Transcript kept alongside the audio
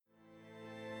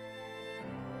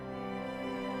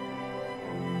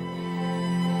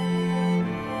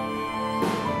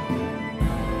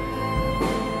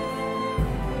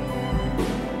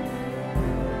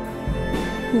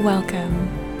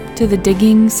Welcome to the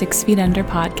Digging 6 Feet Under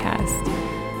podcast,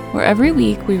 where every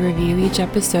week we review each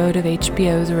episode of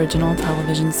HBO's original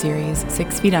television series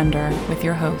 6 Feet Under with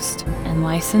your host and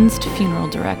licensed funeral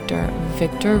director,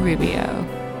 Victor Rubio.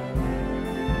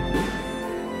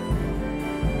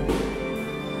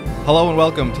 Hello and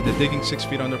welcome to the Digging 6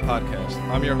 Feet Under podcast.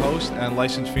 I'm your host and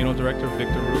licensed funeral director,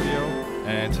 Victor Rubio,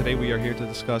 and today we are here to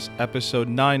discuss episode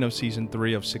 9 of season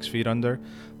 3 of 6 Feet Under,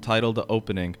 titled The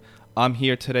Opening. I'm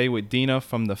here today with Dina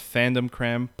from the Fandom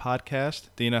Cram podcast.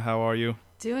 Dina, how are you?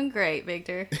 Doing great,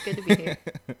 Victor. Good to be here.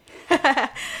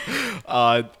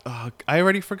 I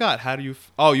already forgot. How do you...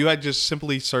 you had just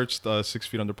simply searched 6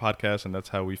 Feet Under podcast, and that's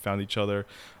how we found each other.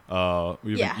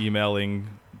 We've been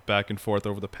emailing back and forth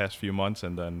over the past few months,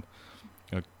 and then,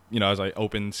 as I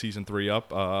opened season 3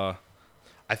 up, I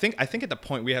think at the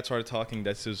point we had started talking,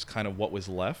 this is kind of what was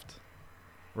left,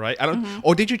 right? I don't...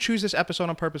 Or did you choose this episode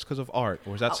on purpose because of art,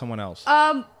 or was that someone else?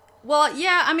 Well,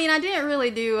 yeah, I mean, I didn't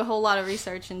really do a whole lot of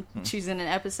research in choosing an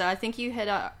episode. I think you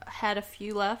had had a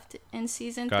few left in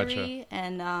season 3,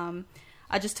 and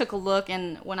I just took a look,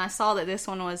 and when I saw that this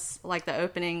one was like the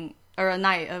opening or a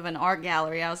night of an art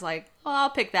gallery, I was like, well, I'll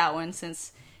pick that one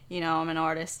since, I'm an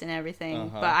artist and everything.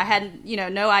 But I had,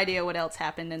 no idea what else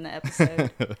happened in the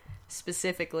episode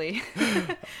specifically.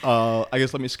 I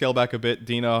guess let me scale back a bit.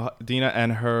 Dina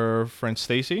and her friend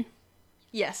Stacy.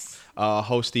 Yes.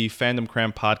 Host the Fandom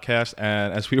Cram podcast,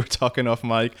 and as we were talking off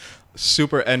mic,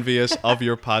 super envious of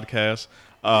your podcast.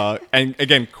 And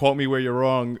again, quote me where you're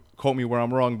wrong, quote me where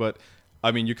I'm wrong, but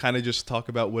I mean, you kind of just talk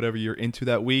about whatever you're into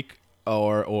that week,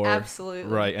 or absolutely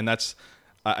right. And that's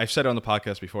I've said it on the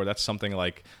podcast before. That's something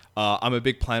like I'm a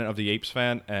big Planet of the Apes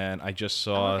fan, and I just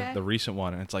saw the recent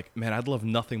one, and it's like, man, I'd love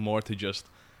nothing more to just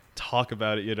talk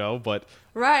about it, but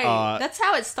right, that's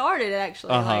how it started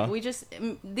actually. Like we just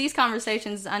these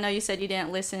conversations, I know you said you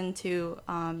didn't listen to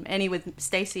any with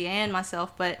Stacy and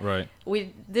myself, but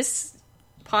this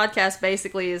podcast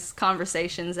basically is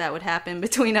conversations that would happen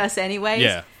between us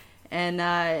anyways, and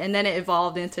then it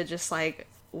evolved into just like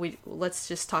let's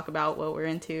just talk about what we're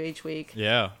into each week.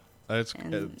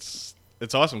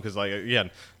 It's awesome because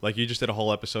like you just did a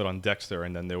whole episode on Dexter,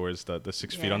 and then there was the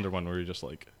 6 Feet Under one where you're just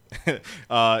like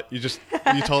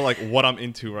you told like what I'm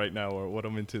into right now or what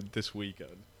I'm into this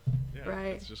weekend. Right.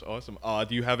 It's just awesome.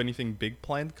 Do you have anything big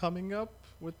planned coming up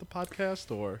with the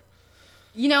podcast, or?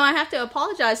 I have to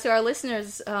apologize to our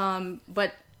listeners,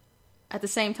 but at the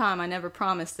same time, I never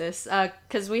promised this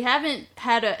because we haven't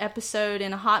had an episode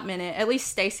in a hot minute. At least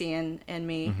Stacy and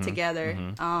me together.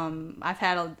 I've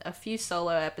had a few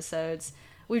solo episodes.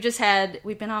 We've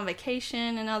been on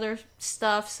vacation and other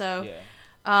stuff, so.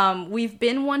 We've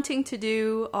been wanting to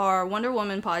do our Wonder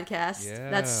Woman podcast.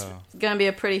 That's going to be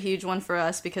a pretty huge one for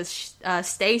us because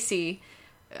Stacy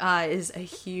is a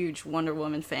huge Wonder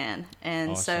Woman fan.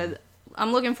 And so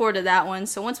I'm looking forward to that one.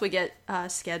 So once we get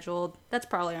scheduled, that's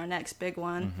probably our next big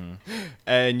one.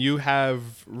 And you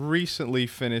have recently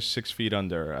finished 6 Feet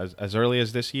Under as early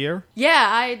as this year? Yeah,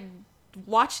 I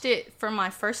watched it for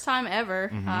my first time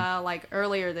ever, like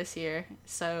earlier this year.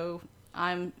 So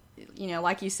I'm,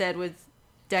 like you said, with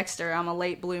Dexter, I'm a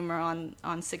late bloomer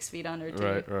on 6 Feet Under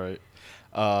too.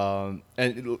 Right.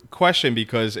 And question,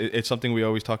 because it's something we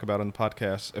always talk about on the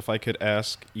podcast. If I could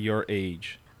ask your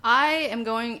age.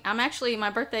 I'm actually, my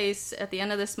birthday's at the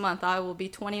end of this month. I will be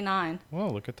 29. Well,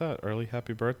 look at that. Early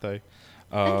happy birthday.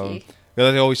 Thank you.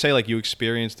 They always say, like, you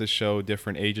experienced the show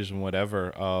different ages and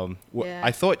whatever.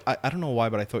 I thought, I don't know why,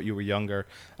 but I thought you were younger.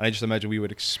 And I just imagine we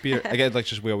would experience, again, like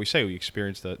just we always say, we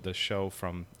experience the show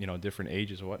from, different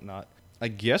ages and whatnot. I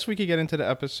guess we could get into the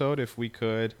episode if we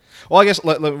could. Well, I guess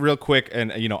real quick,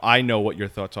 and I know what your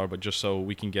thoughts are, but just so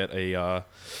we can get a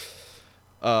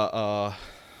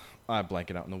I'm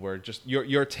blanking out on the word. Just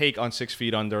your take on 6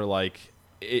 Feet Under. Like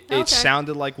it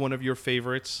sounded like one of your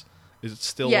favorites. Is it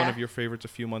still one of your favorites a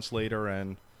few months later?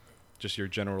 And just your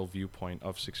general viewpoint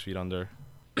of 6 Feet Under.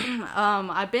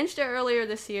 I binged it earlier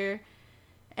this year,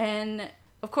 and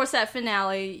of course that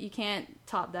finale, you can't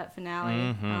top that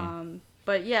finale.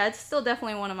 But yeah, it's still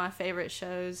definitely one of my favorite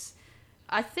shows.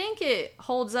 I think it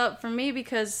holds up for me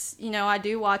because, I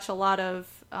do watch a lot of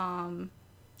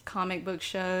comic book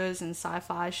shows and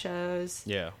sci-fi shows.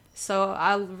 Yeah. So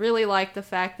I really like the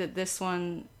fact that this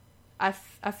one, I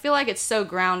feel like it's so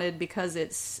grounded because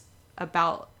it's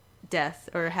about death,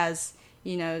 or has,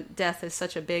 death is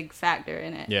such a big factor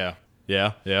in it. Yeah.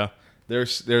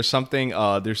 There's something,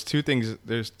 there's two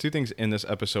things in this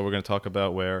episode we're going to talk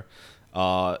about where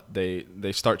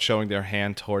they start showing their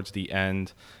hand towards the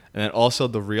end, and then also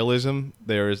the realism.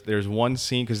 There's one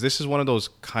scene, because this is one of those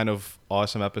kind of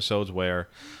awesome episodes where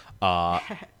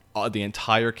the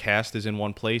entire cast is in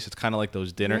one place. It's kind of like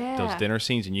those dinner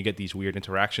scenes, and you get these weird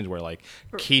interactions where like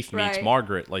Keith meets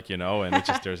Margaret, like, you know, and it's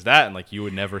just there's that, and like you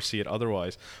would never see it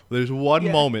otherwise. But there's one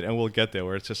moment, and we'll get there,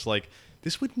 where it's just like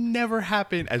this would never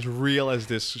happen as real as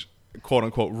this quote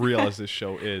unquote real as this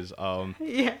show is.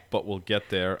 But we'll get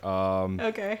there.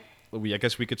 Okay. I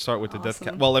guess we could start with the death.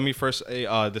 Well, let me first say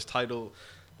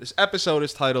This episode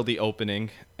is titled The Opening,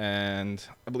 and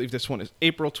I believe this one is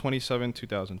April 27,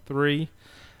 2003.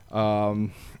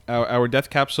 Our death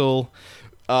capsule,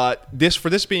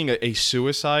 this being a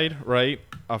suicide, right,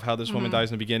 of how this woman dies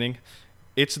in the beginning,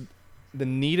 it's the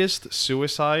neatest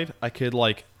suicide I could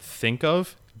like think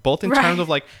of, both in terms of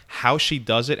like how she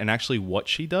does it and actually what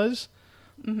she does,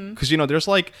 because you know there's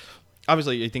like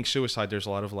obviously you think suicide, there's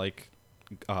a lot of like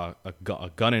a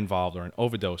gun involved or an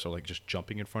overdose or like just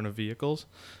jumping in front of vehicles.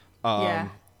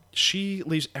 She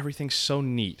leaves everything so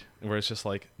neat, where it's just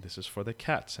like, this is for the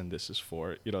cats, and this is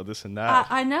for, you know, this and that.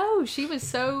 I know. She was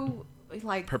so,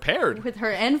 like... prepared. With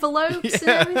her envelopes and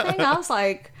everything. I was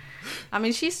like... I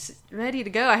mean, she's ready to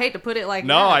go. I hate to put it like that.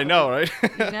 No, I know, right?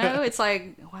 You know, it's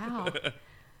like, wow.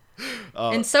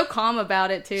 And so calm about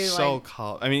it, too. So like,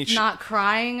 calm. I mean... not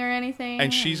crying or anything.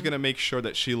 And she's going to make sure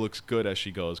that she looks good as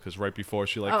she goes, because right before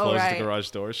she, like, closes the garage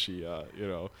door, she, you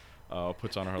know...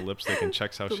 puts on her lipstick and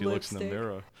checks how she looks in the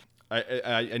mirror.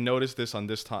 I noticed this on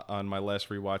my last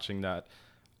rewatching that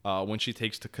when she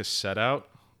takes the cassette out,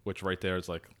 which right there is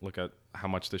like, look at how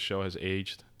much this show has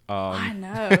aged. I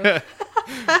know.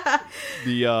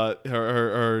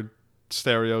 Her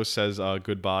stereo says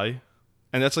goodbye,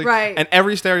 and that's like right. And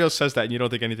every stereo says that, and you don't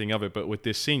think anything of it. But with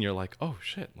this scene, you're like, oh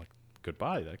shit, like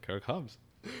goodbye. That car comes.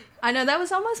 I know, that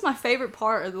was almost my favorite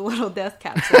part of the little death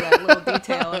capsule. That little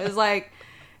detail. It was like.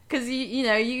 Because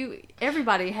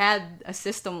everybody had a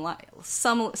system like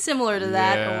similar to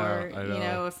that, or you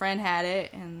know, a friend had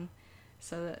it, and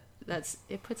so that's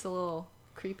it puts a little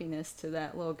creepiness to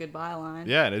that little goodbye line.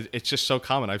 Yeah, and it's just so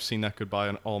common. I've seen that goodbye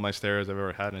on all my stereos I've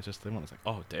ever had, and it's just the one. It's like,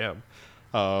 oh damn.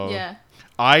 Yeah.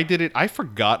 I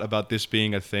forgot about this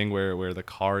being a thing where the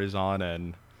car is on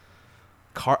and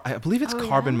I believe it's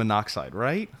carbon monoxide,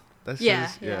 right?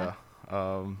 I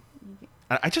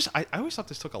always thought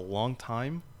this took a long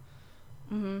time.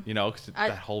 You know, because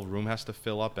that whole room has to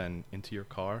fill up and into your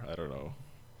car. I don't know.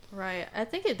 Right. I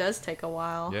think it does take a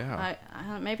while. Yeah.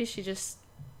 Maybe she just...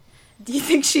 Do you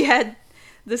think she had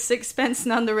the Sixpence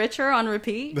None the Richer on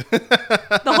repeat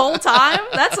the whole time?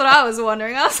 That's what I was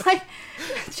wondering. I was like,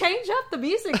 change up the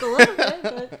music a little bit.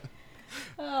 But...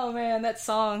 Oh, man, that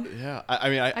song. Yeah.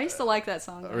 I used to like that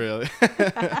song. Really?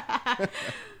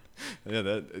 Yeah,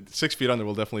 that 6 Feet Under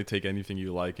will definitely take anything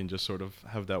you like and just sort of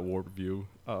have that warped view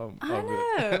of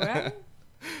it. Right?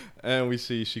 And we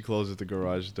see she closes the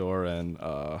garage door, and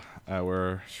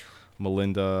our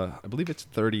Melinda, I believe it's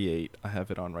 38. I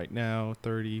have it on right now.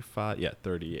 35. Yeah,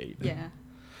 38. Yeah.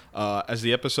 As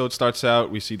the episode starts out,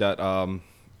 we see that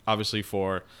obviously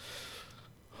for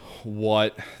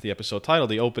what the episode title,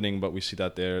 the opening, but we see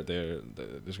that there's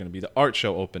going to be the art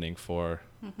show opening for.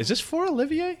 Is this for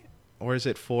Olivier? Or is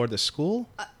it for the school?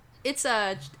 I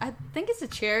think it's a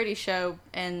charity show,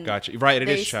 and gotcha. Right, it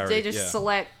is charity. They just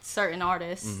select certain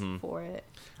artists for it.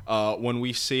 When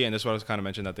we see, and this is what I was kind of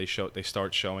mentioned, that they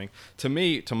start showing. To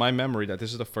my memory, that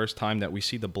this is the first time that we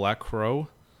see the Black Crow,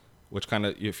 which kind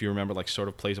of, if you remember, like sort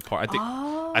of plays a part.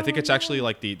 I think it's actually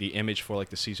like the image for like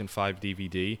the season 5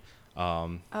 DVD.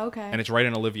 Okay. And it's right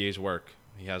in Olivier's work.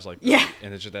 He has like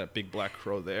and it's just that big black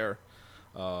crow there.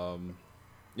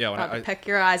 Yeah, when I peck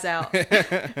your eyes out.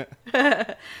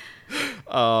 And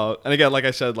again, like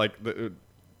I said, like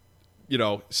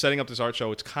setting up this art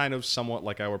show, it's kind of somewhat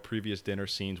like our previous dinner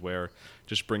scenes, where it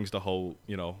just brings the whole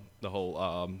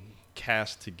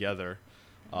cast together.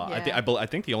 I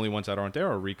think the only ones that aren't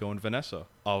there are Rico and Vanessa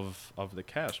of the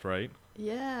cast, right?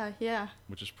 Yeah.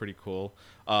 Which is pretty cool.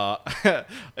 In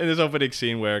this opening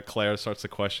scene where Claire starts to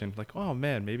question, like, oh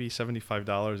man, maybe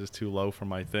 $75 is too low for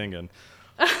my thing, and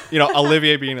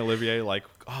Olivier being Olivier, like,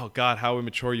 oh God, how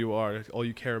immature you are. All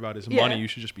you care about is money. You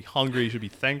should just be hungry. You should be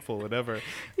thankful, whatever.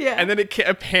 Yeah. And then it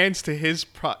pans to his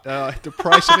the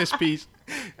price of his piece,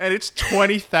 and it's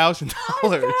 $20,000. Oh,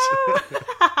 no.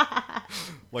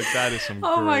 Like, that is some.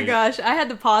 Oh my gosh, I had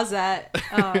to pause that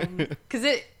because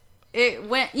it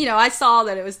went. I saw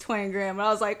that it was $20,000, but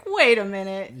I was like, wait a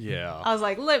minute. Yeah. I was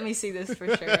like, let me see this for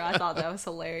sure. I thought that was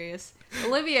hilarious.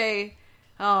 Olivier,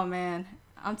 oh man.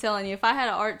 I'm telling you, if I had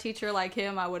an art teacher like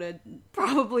him, I would have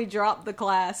probably dropped the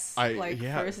class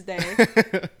first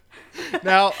day.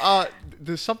 Now,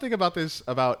 there's something about this,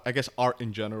 about, I guess, art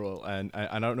in general, and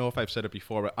I don't know if I've said it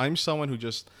before, but I'm someone who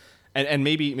just, and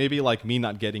maybe like me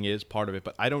not getting it is part of it,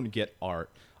 but I don't get art.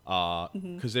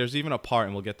 Because there's even a part,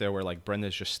 and we'll get there, where like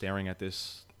Brenda's just staring at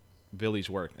this Billy's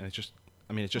work, and it's just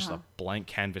a blank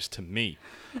canvas to me.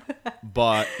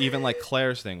 But even like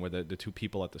Claire's thing, where the two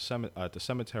people at the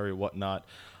cemetery, whatnot,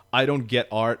 I don't get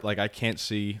art. Like I can't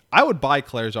see. I would buy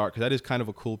Claire's art because that is kind of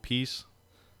a cool piece,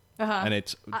 and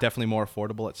it's definitely more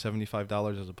affordable at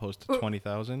 $75 as opposed to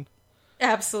 $20,000.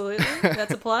 Absolutely,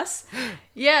 that's a plus.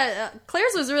 Yeah,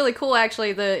 Claire's was really cool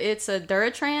actually. It's a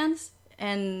Duratrans,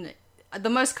 and the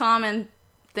most common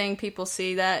thing people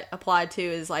see that applied to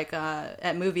is like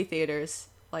at movie theaters.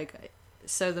 Like,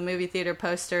 so the movie theater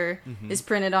poster is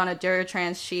printed on a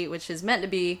Duratrans sheet, which is meant to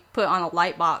be put on a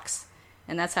light box,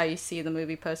 and that's how you see the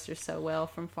movie poster so well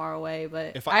from far away.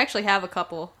 But I actually have a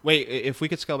couple. Wait, if we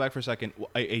could scale back for a second,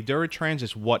 a Duratrans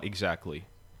is what exactly?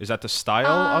 Is that the style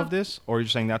of this, or are you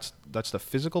saying that's the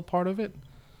physical part of it?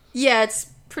 Yeah,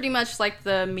 it's pretty much like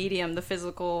the medium, the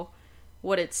physical.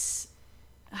 What it's.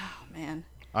 Oh man.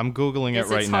 I'm Googling it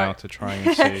right now to try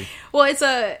and see. Well,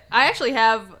 I actually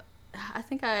have, I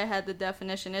think I had the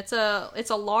definition. It's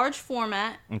a large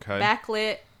format,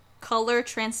 backlit, color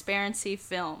transparency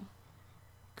film.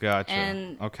 Gotcha.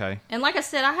 And like I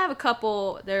said, I have a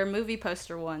couple. They're movie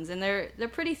poster ones, and they're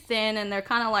pretty thin, and they're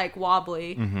kind of like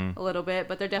wobbly a little bit,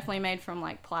 but they're definitely made from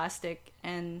like plastic,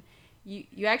 and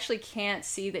you actually can't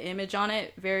see the image on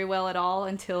it very well at all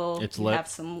until it's you lit. have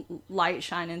some light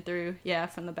shining through,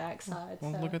 from the back side.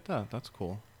 Well, look at that. That's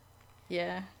cool.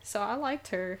 Yeah, so I liked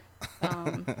her,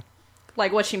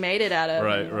 like what she made it out of.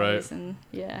 Right. And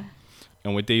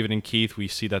And with David and Keith, we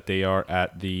see that they are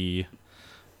at the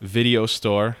video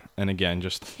store, and again,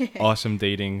 just awesome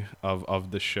dating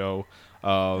of the show.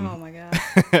 Oh my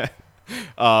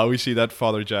god. We see that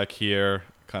Father Jack here,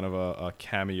 kind of a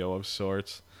cameo of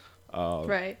sorts.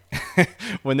 Right.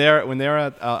 when they're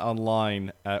at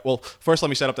online, well, first let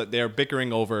me set up that they're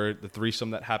bickering over the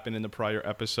threesome that happened in the prior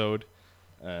episode.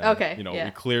 And,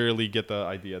 we clearly get the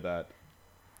idea that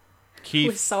Keith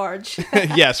with Sarge.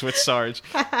 Yes, with Sarge.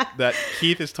 That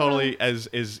Keith is totally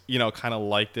kind of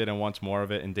liked it and wants more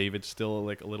of it, and David's still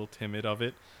like a little timid of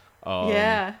it.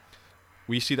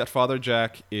 We see that Father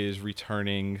Jack is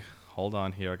returning. Hold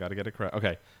on here, I gotta get it correct.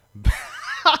 Okay.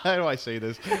 How do I say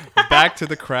this? Back to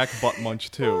the Crack Butt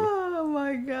Munch 2. Oh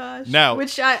my gosh. Now,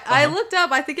 which I looked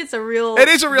up. I think it's a real. It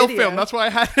is a real video. film. That's why I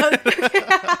had it.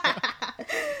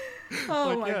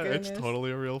 Oh my goodness. It's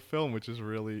totally a real film, which is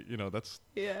really, that's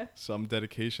some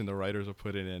dedication the writers are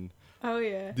putting in. Oh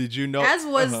yeah. Did you know? As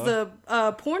was the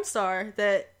porn star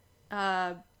that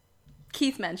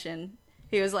Keith mentioned.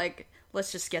 He was like,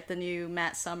 let's just get the new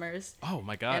Matt Summers. Oh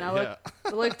my god! And I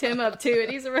looked him up too,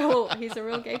 and he's a real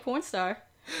gay porn star.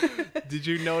 Did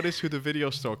you notice who the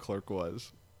video store clerk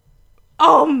was?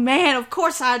 Oh man, of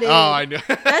course I did. Oh, I know.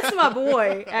 That's my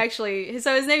boy, actually.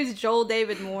 So his name's Joel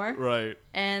David Moore. Right.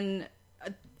 And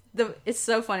it's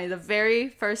so funny. The very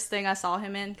first thing I saw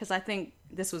him in, because I think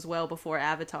this was well before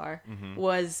Avatar,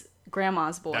 was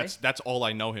Grandma's Boy. That's all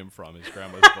I know him from is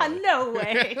Grandma's Boy. No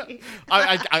way.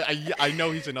 I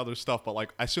know he's in other stuff, but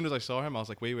like as soon as I saw him, I was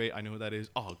like, wait, I know who that is.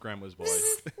 Oh, Grandma's Boy.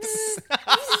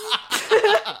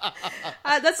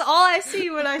 That's all I see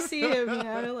when I see him.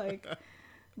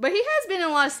 But he has been in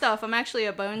a lot of stuff. I'm actually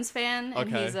a Bones fan,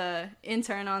 and he's a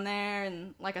intern on there.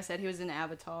 And like I said, he was in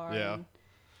Avatar. Yeah.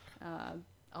 And,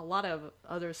 a lot of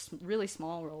other really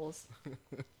small roles.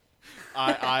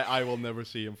 I will never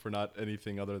see him for not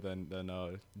anything other than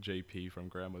JP from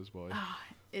Grandma's Boy.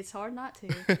 It's hard not to.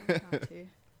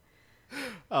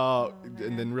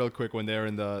 And then real quick, when they're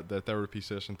in the therapy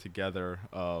session together,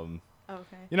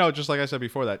 okay. Just like I said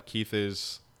before, that Keith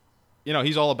is,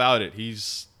 he's all about it.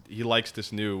 He likes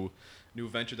this new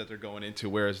venture that they're going into,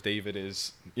 whereas David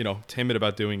is, timid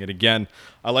about doing it again.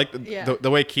 I like the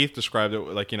way Keith described it.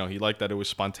 Like, he liked that it was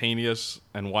spontaneous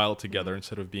and wild together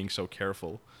instead of being so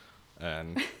careful.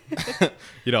 And,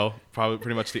 probably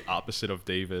pretty much the opposite of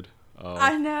David.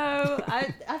 I know.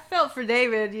 I felt for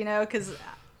David, because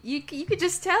you could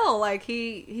just tell, like,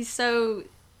 he's so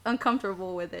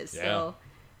uncomfortable with it still.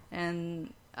 Yeah.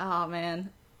 And, oh,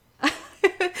 man.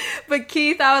 But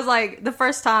Keith, I was like, the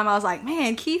first time I was like,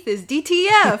 man, Keith is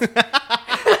DTF.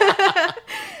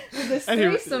 This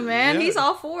threesome, man. Yeah. He's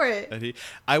all for it.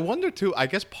 I wonder, too, I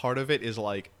guess part of it is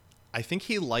like, I think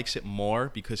he likes it more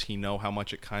because he know how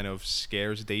much it kind of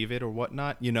scares David or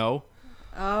whatnot,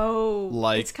 Oh.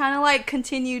 Like, it's kind of like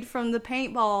continued from the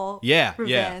paintball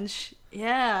revenge.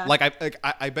 Yeah. Like,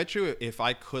 I bet you if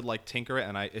I could, like, tinker it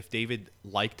and if David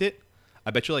liked it,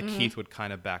 I bet you, like, Keith would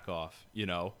kind of back off,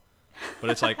 But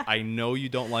it's like, I know you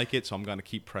don't like it, so I'm going to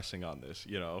keep pressing on this,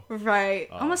 Right.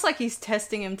 Almost like he's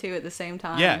testing him, too, at the same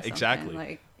time. Yeah, exactly.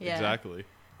 Like, Exactly.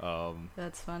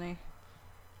 That's funny.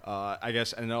 I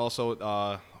guess, and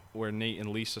also where Nate and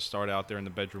Lisa start out there in the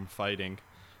bedroom fighting.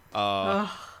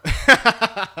 That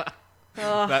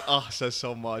says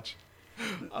so much.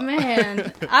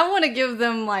 Man, I want to give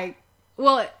them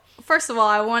first of all,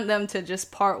 I want them to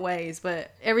just part ways, but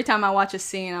every time I watch a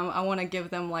scene, I want to give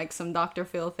them some Dr.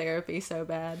 Phil therapy so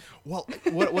bad. Well,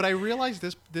 what I realized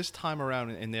this time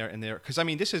around in there, because I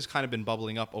mean, this has kind of been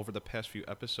bubbling up over the past few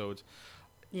episodes.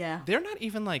 Yeah. They're not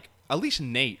even at least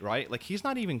Nate, right? He's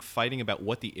not even fighting about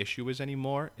what the issue is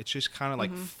anymore. It's just kind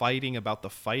of fighting about the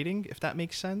fighting, if that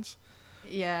makes sense.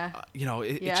 Yeah.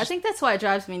 I think that's why it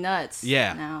drives me nuts.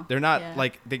 Yeah. Now. They're not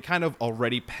they kind of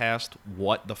already passed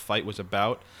what the fight was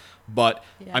about. But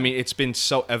I mean, it's been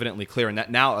so evidently clear, and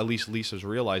that now at least Lisa's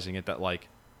realizing it, that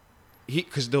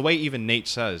because the way even Nate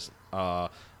says,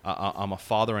 I'm a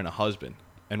father and a husband,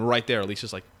 and right there,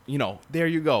 Lisa's like, there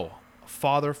you go.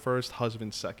 Father first,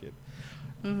 husband second.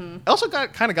 Mm-hmm. It also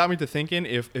kind of got me to thinking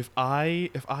if I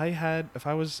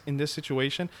was in this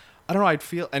situation, I don't know, I'd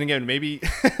feel, and again, maybe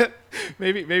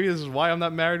maybe this is why I'm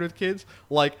not married with kids.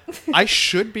 I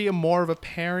should be more of a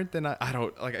parent than I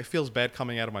don't, it feels bad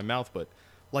coming out of my mouth, but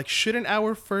shouldn't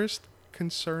our first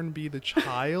concern be the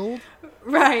child?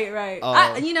 Right.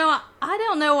 I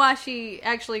don't know why she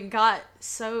actually got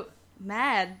so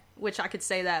mad, which I could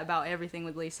say that about everything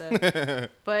with Lisa.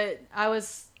 But I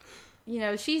was,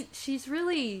 she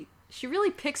really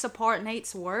picks apart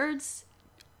Nate's words,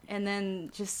 and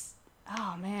then just,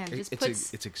 oh man,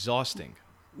 it's exhausting.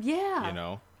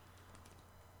 Yeah.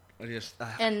 I just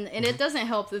and it doesn't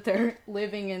help that they're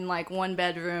living in one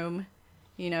bedroom,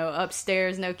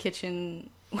 upstairs, no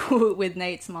kitchen, with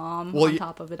Nate's mom on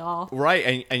top of it all.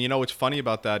 Right, and what's funny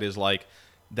about that is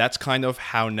that's kind of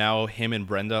how now him and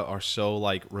Brenda are so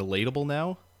relatable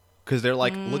now, because they're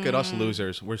look at us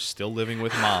losers, we're still living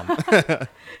with mom.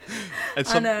 And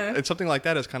something like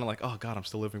that is kind of oh god, I'm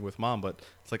still living with mom, but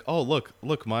it's oh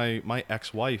look my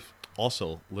ex-wife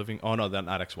also living, oh no, that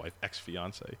not ex-wife,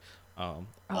 ex-fiance,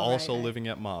 also right. Living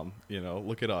at mom,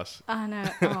 look at us. I know.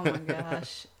 Oh my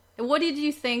gosh. What did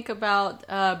you think about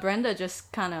Brenda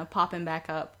just kind of popping back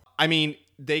up? I mean,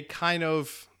 they kind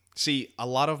of... See, a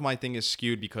lot of my thing is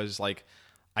skewed because,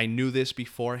 I knew this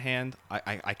beforehand.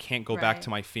 I can't go back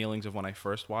to my feelings of when I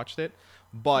first watched it.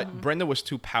 But Brenda was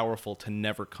too powerful to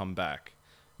never come back,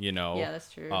 Yeah,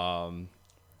 that's true.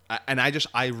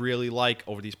 I really like,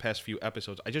 over these past few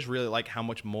episodes, I just really like how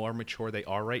much more mature they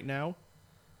are right now.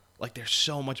 They're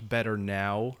so much better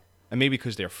now. And maybe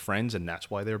because they're friends and that's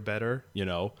why they're better,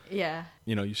 Yeah.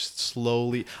 You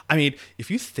slowly... I mean, if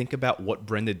you think about what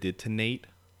Brenda did to Nate...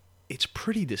 It's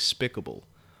pretty despicable.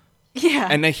 Yeah.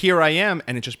 And then here I am,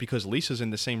 and it's just because Lisa's in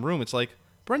the same room, it's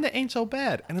Brenda ain't so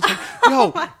bad. And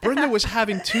it's Brenda was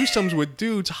having twosomes with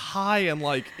dudes high and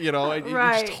right.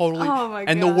 It's totally... Oh my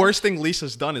and the worst thing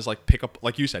Lisa's done is pick up,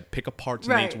 like you said, pick apart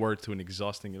Nate's words to an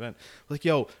exhausting event.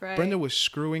 Brenda was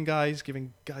screwing guys,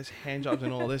 giving guys hand jobs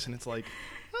and all this, and it's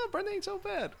Brenda ain't so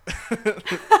bad.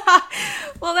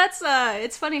 Well, that's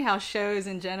it's funny how shows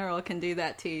in general can do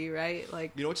that to you, right?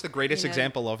 What's the greatest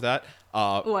example of that?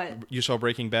 What? You saw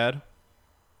Breaking Bad?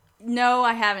 No,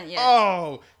 I haven't yet.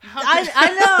 Oh, I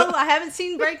know. I haven't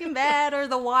seen Breaking Bad or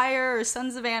The Wire or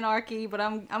Sons of Anarchy, but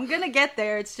I'm gonna get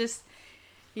there. It's just,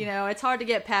 it's hard to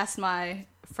get past my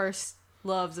first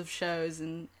loves of shows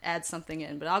and add something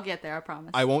in, but I'll get there. I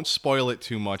promise. I won't spoil it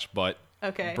too much, but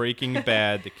okay. Breaking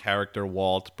Bad, the character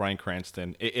Walt, Bryan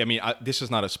Cranston. This is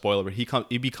not a spoiler, but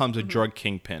he becomes a drug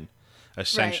kingpin,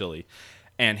 essentially. Right.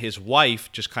 And his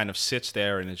wife just kind of sits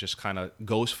there and it just kind of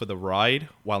goes for the ride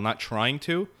while not trying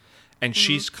to. And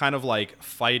she's kind of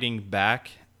fighting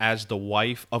back as the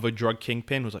wife of a drug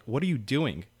kingpin who's what are you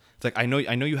doing? It's I know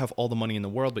you have all the money in the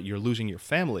world, but you're losing your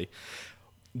family.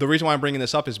 The reason why I'm bringing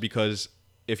this up is because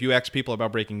if you ask people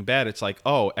about Breaking Bad, it's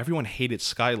everyone hated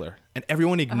Skyler. And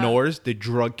everyone ignores the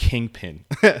drug kingpin.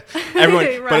 Everyone,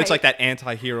 right. But it's that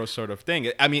anti-hero sort of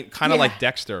thing. I mean, kind of like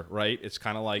Dexter, right? It's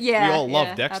kind of we all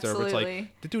love Dexter, absolutely. But it's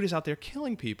the dude is out there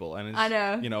killing people. And it's, I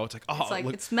know. It's oh.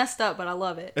 It's messed up, but I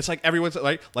love it. It's everyone's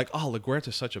oh,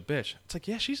 LaGuerta's such a bitch. It's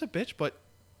yeah, she's a bitch, but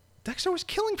Dexter was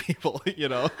killing people,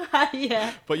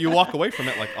 Yeah. But you walk away from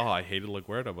it oh, I hated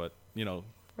LaGuerta, but,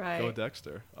 right. Go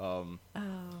Dexter. Oh,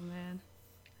 man.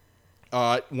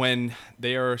 When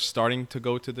they are starting to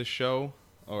go to the show,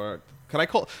 or could I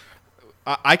call?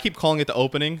 I keep calling it the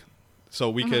opening, so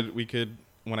we could.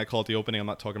 When I call it the opening, I'm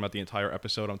not talking about the entire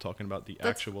episode. I'm talking about the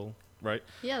actual, right?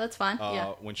 Yeah, that's fine.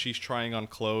 When she's trying on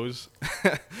clothes,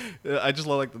 I just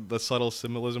love the subtle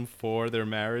symbolism for their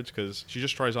marriage, because she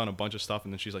just tries on a bunch of stuff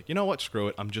and then she's you know what? Screw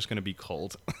it. I'm just gonna be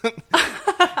cold.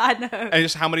 I know. And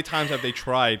just how many times have they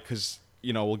tried? Because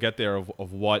we'll get there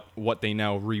of what they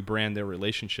now rebrand their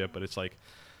relationship, but it's like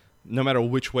no matter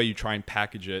which way you try and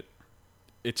package it,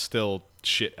 it's still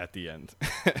shit at the end.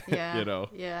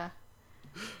 Yeah.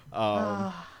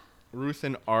 Yeah. Ruth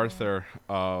and Arthur,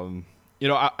 I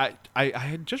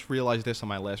had just realized this on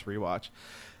my last rewatch.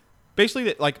 Basically,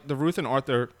 that like the Ruth and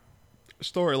Arthur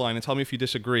storyline, and tell me if you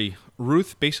disagree.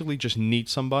 Ruth basically just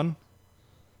needs someone.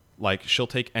 Like, she'll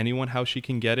take anyone how she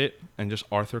can get it, and just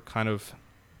Arthur kind of,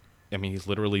 he's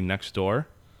literally next door.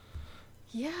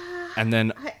 Yeah. And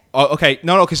then, okay,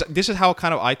 no, because this is how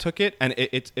kind of I took it, and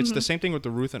it's the same thing with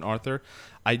the Ruth and Arthur.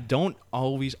 I don't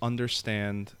always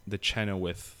understand the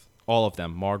Chenoweth, all of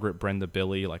them, Margaret, Brenda,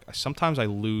 Billy. Like, sometimes I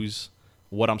lose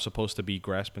what I'm supposed to be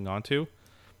grasping onto.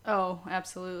 Oh,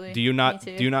 absolutely. Do you not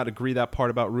agree that part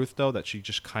about Ruth, though, that she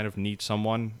just kind of needs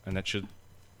someone, and that should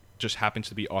just happens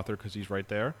to be Arthur because he's right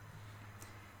there?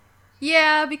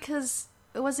 Yeah, because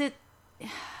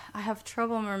I have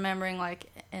trouble remembering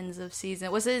like ends of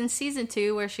season. Was it in season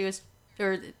 2 where she was,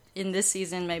 or in this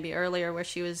season maybe earlier, where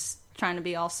she was trying to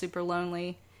be all super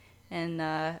lonely, and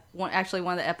one of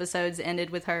the episodes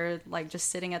ended with her like just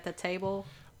sitting at the table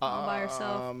all by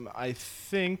herself? I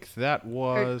think that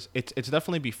was it's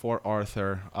definitely before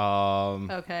Arthur.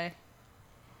 Okay.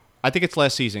 I think it's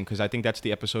last season because I think that's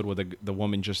the episode where the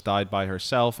woman just died by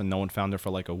herself and no one found her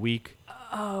for like a week.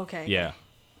 Oh, okay. Yeah.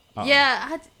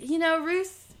 Yeah,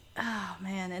 Ruth. Oh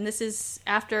man, and this is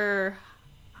after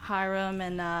Hiram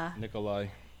and Nikolai.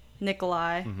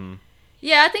 Mm-hmm.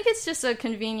 Yeah, I think it's just a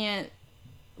convenient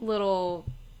little.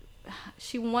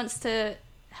 She wants to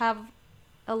have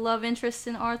a love interest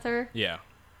in Arthur. Yeah.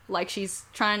 Like she's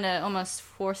trying to almost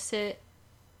force it,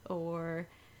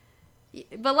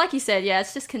 but like you said, yeah,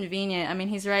 it's just convenient. I mean,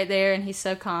 he's right there, and he's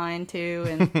so kind too,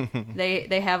 and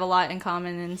they have a lot in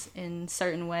common in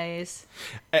certain ways.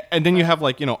 And then you have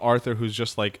like Arthur, who's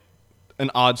just like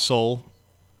an odd soul.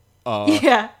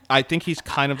 Yeah, I think he's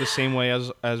kind of the same way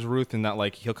as Ruth in that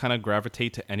like he'll kind of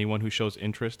gravitate to anyone who shows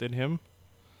interest in him.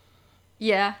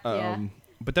 Yeah,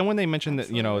 But then when they mentioned that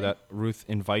that Ruth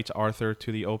invites Arthur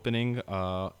to the opening,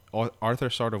 Arthur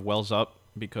sort of wells up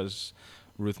because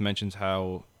Ruth mentions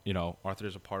how Arthur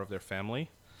is a part of their family.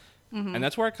 Mm-hmm. And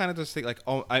that's where I kind of just think like,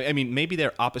 I mean, maybe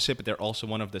they're opposite, but they're also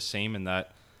one of the same in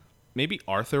that maybe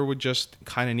Arthur would just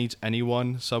kind of needs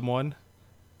someone.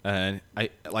 And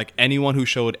like anyone who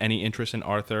showed any interest in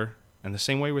Arthur, and the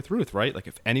same way with Ruth, right? Like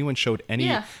if anyone showed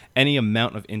any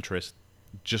amount of interest,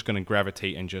 just going to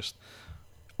gravitate and just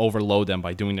overload them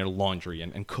by doing their laundry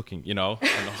and cooking, and all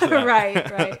that.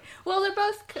 Right. Well, they're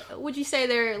both, would you say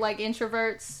they're like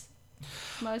introverts?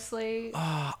 Mostly.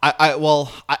 I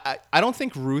don't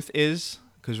think Ruth is,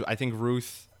 because I think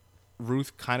Ruth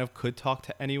kind of could talk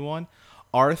to anyone.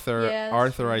 Arthur,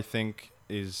 I think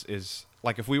is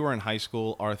like if we were in high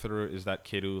school, Arthur is that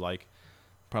kid who like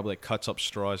probably like, cuts up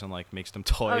straws and like makes them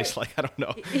toys. Like I don't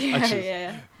know.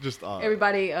 Just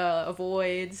everybody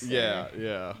avoids.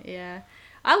 Yeah.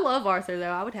 I love Arthur though.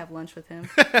 I would have lunch with him.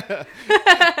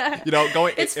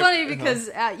 It's funny because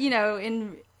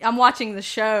I'm watching the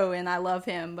show and I love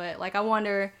him, but like I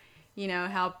wonder,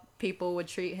 how people would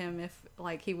treat him if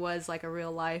like he was like a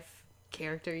real life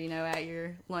character, at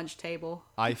your lunch table.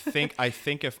 I think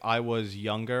if I was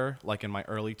younger, like in my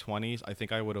early 20s, I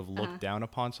think I would have looked down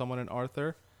upon someone in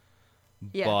Arthur.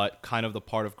 Yeah. But kind of the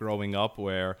part of growing up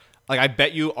where like I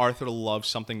bet you Arthur loves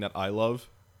something that I love.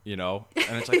 And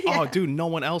it's like, oh, dude, no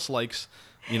one else likes,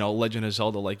 Legend of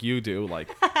Zelda like you do.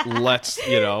 Like, let's,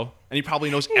 and he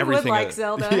probably knows everything. Would like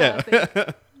Zelda.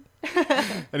 Yeah.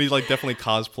 And he's like definitely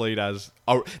cosplayed as,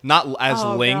 not as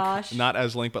Link, not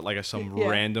as Link, but like some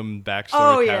random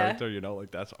backstory character.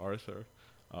 Like that's Arthur.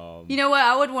 You know what?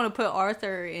 I would want to put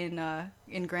Arthur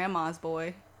in Grandma's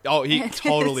Boy. Oh, he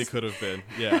totally could have been.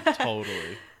 Yeah,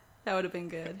 totally. That would have been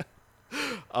good.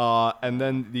 And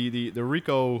then the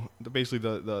Rico, basically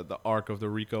the arc of the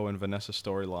Rico and Vanessa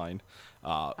storyline.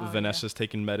 Vanessa's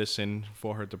taking medicine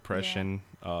for her depression.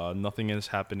 Yeah. Nothing is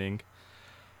happening.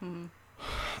 Hmm.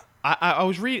 I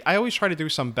always try to do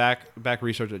some back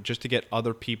research just to get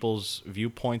other people's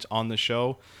viewpoints on the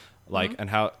show, like and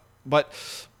how. But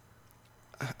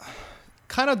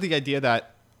kind of the idea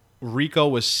that Rico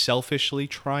was selfishly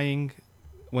trying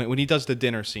when he does the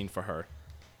dinner scene for her.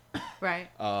 Right.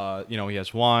 He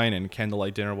has wine and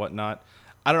candlelight dinner and whatnot.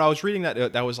 I don't know. I was reading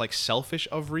that was like selfish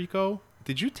of Rico.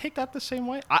 Did you take that the same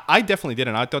way? I definitely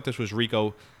didn't. I thought this was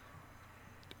Rico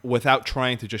without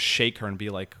trying to just shake her and be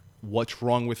like, what's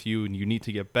wrong with you and you need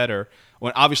to get better.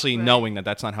 When obviously knowing that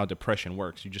that's not how depression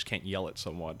works. You just can't yell at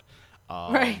someone.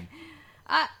 Right.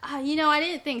 I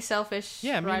didn't think selfish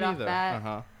right off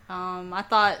bat. I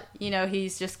thought,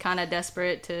 he's just kind of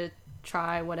desperate to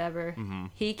try whatever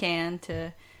he can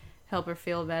to help her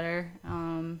feel better.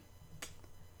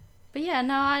 But yeah,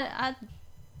 no,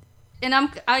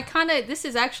 I kind of, this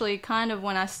is actually kind of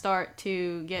when I start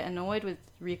to get annoyed with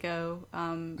Rico,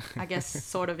 I guess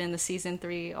sort of in the season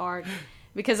 3 arc,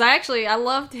 because I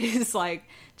loved his like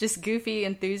just goofy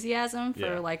enthusiasm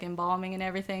for like embalming and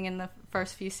everything in the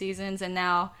first few seasons, and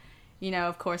now, you know,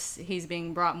 of course he's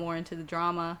being brought more into the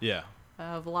drama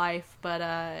of life. But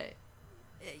I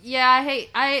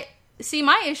see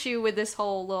my issue with this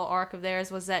whole little arc of theirs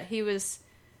was that he was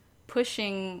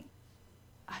pushing,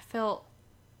 I felt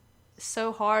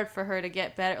so hard for her to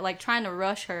get better, like trying to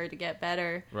rush her to get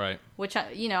better, right? Which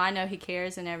I know he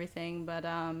cares and everything, but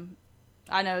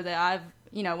I know that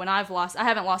when I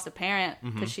haven't lost a parent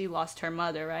because she lost her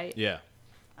mother, right? Yeah.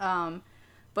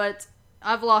 But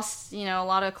I've lost a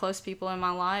lot of close people in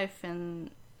my life,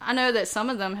 and I know that some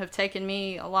of them have taken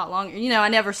me a lot longer. I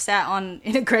never sat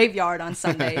in a graveyard on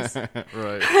Sundays.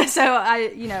 Right.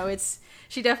 So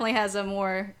she definitely has a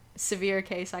more severe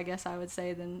case, I guess I would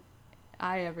say, than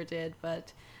I ever did.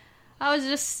 But I was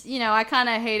just, I kind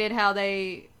of hated how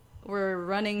they were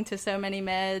running to so many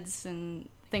meds and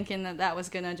thinking that was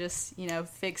going to just,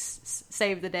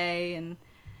 save the day. And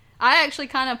I actually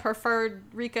kind of preferred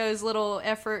Rico's little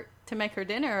effort to make her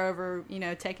dinner over,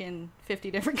 taking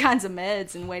 50 different kinds of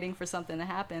meds and waiting for something to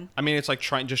happen. I mean, it's like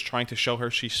trying to show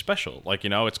her she's special. Like,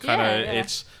 it's kind of,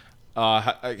 it's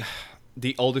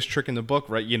the oldest trick in the book,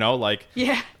 right?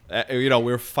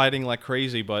 We're fighting like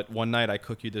crazy, but one night I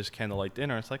cook you this candlelight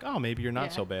dinner. It's like, oh, maybe you're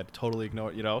not so bad. Totally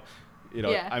ignore it,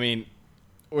 I mean,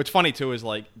 what's funny too is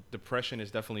like depression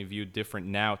is definitely viewed different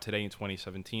now today in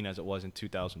 2017 as it was in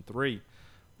 2003.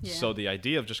 Yeah. So the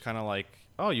idea of just kind of like,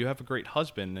 oh, you have a great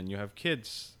husband and you have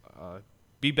kids,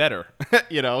 be better,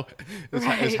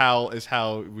 is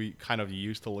how we kind of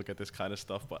used to look at this kind of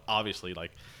stuff. But obviously,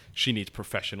 like, she needs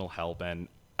professional help, and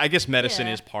I guess medicine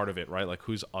is part of it, right? Like,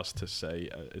 who's us to say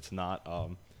it's not?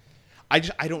 I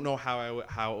don't know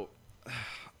how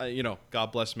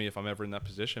God bless me if I'm ever in that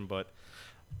position, but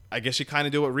I guess you kind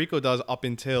of do what Rico does up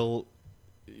until,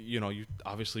 you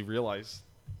obviously realize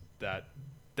that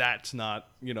that's not,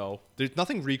 there's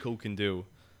nothing Rico can do,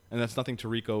 and that's nothing to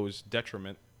Rico's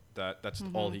detriment. That's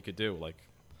all he could do, like,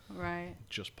 right?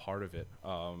 Just part of it.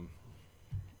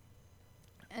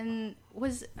 And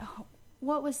was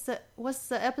the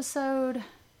episode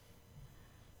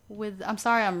with? I'm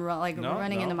sorry, I'm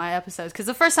running into my episodes because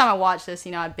the first time I watched this,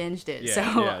 I binged it,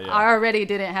 I already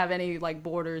didn't have any like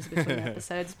borders between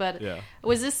episodes. But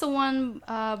was this the one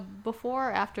before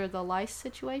or after the lice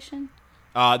situation?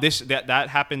 That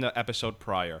happened the episode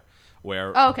prior,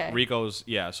 where Rico's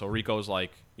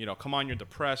like, come on, you're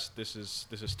depressed. This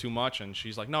is too much, and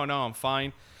she's like, no, I'm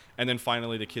fine. And then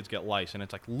finally the kids get lice, and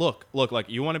it's like, look, like,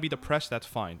 you want to be depressed, that's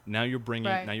fine. Now you're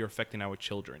now you're affecting our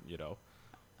children,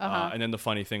 And then the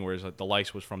funny thing was that the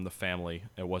lice was from the family.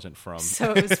 It wasn't from.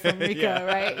 So it was from Rico,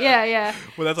 right? Yeah.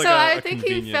 Well, that's like I think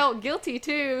he felt guilty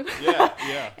too.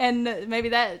 Yeah. And maybe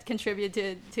that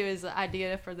contributed to his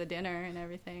idea for the dinner and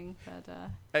everything. But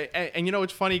and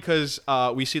it's funny because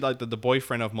we see like the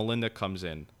boyfriend of Melinda comes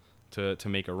in to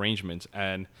make arrangements,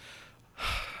 and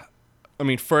I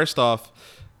mean, first off,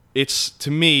 it's, to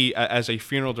me as a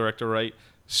funeral director, right,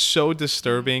 so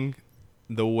disturbing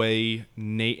the way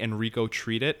Nate and Rico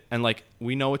treat it. And like,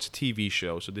 we know it's a TV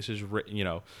show, so this is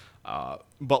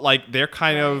but like, they're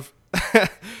kind of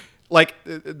like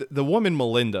the woman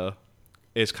Melinda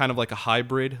is kind of like a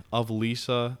hybrid of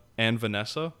Lisa and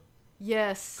Vanessa.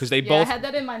 Yes, because they both, I had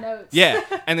that in my notes. Yeah,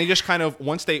 and they just kind of,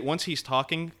 once he's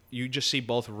talking, you just see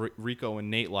both Rico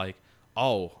and Nate like,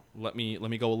 oh, let me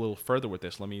go a little further with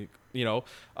this. Let me,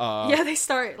 they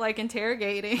start like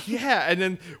interrogating. Yeah, and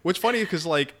then what's funny is because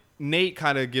like, Nate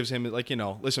kind of gives him like,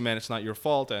 listen, man, it's not your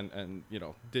fault, and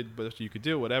did what you could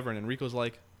do, whatever. And then Rico's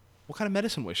like, what kind of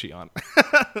medicine was she on?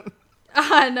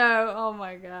 I know. Oh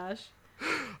my gosh.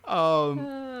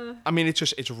 I mean,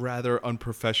 it's rather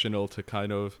unprofessional to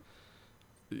kind of,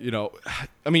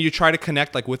 I mean, you try to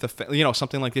connect like with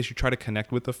something like this. You try to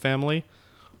connect with the family,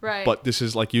 right? But this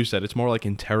is, like you said, it's more like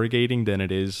interrogating than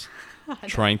it is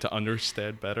trying to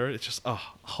understand better. It's just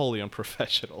wholly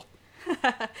unprofessional.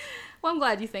 Well, I'm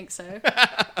glad you think so.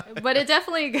 But it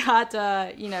definitely got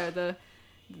the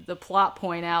plot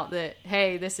point out that,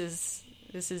 hey, this is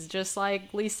just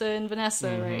like Lisa and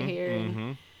Vanessa right here.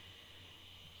 And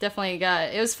definitely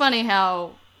it was funny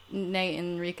how Nate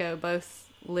and Rico both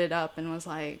lit up and was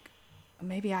like,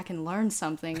 maybe I can learn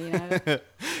something, And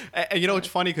it's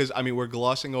funny because, I mean, we're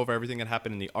glossing over everything that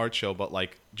happened in the art show, but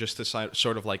like, just to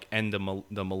sort of like end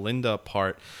the Melinda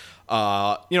part,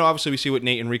 obviously we see what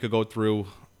Nate and Rico go through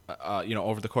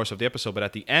over the course of the episode. But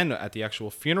at the end, at the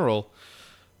actual funeral,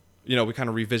 we kind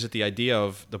of revisit the idea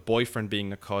of the boyfriend being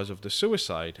the cause of the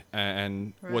suicide.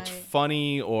 And what's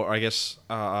funny, or I guess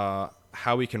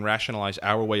how we can rationalize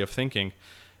our way of thinking,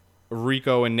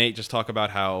 Rico and Nate just talk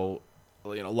about how,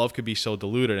 love could be so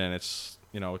diluted, and it's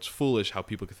foolish how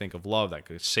people could think of love that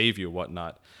could save you,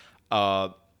 whatnot.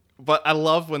 But I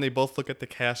love when they both look at the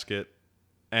casket,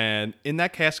 and in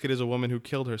that casket is a woman who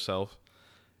killed herself.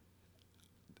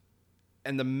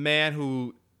 And the man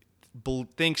who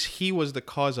thinks he was the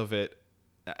cause of it,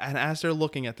 and as they're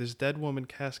looking at this dead woman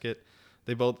casket,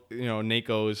 they both, Nate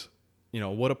goes,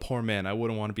 what a poor man. I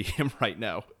wouldn't want to be him right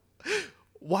now.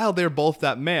 While they're both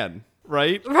that man,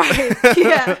 right? Right,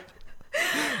 yeah.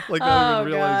 Like, I don't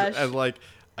even realize. And like,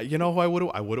 who I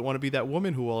wouldn't want to be that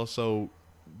woman who also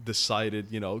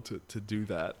decided, to do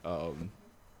that.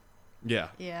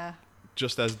 Yeah.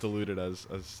 Just as diluted as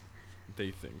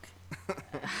they think.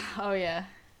 Oh yeah.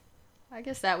 I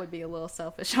guess that would be a little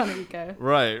selfish on Rico.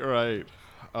 Right.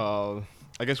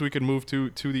 I guess we could move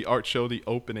to the art show, the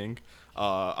opening.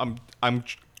 I'm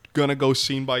gonna go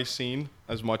scene by scene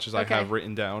as much as I have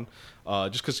written down,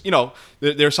 just because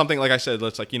there's something, like I said,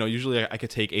 let's usually I could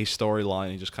take a storyline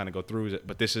and just kind of go through it,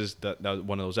 but this is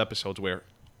one of those episodes where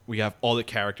we have all the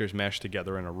characters mashed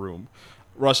together in a room.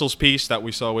 Russell's piece that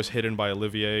we saw was hidden by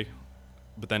Olivier,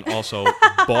 but then also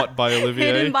bought by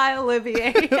Olivier. Hidden by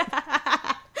Olivier.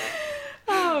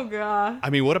 Oh god. I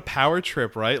mean, what a power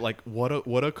trip, right? Like, what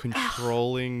a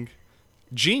controlling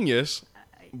genius,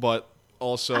 but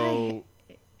also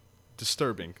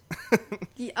disturbing.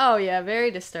 Oh yeah,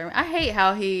 very disturbing. I hate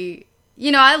how he,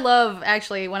 I love,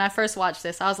 actually, when I first watched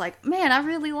this, I was like, man, I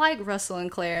really like Russell and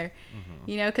Claire,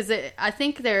 because I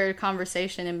think their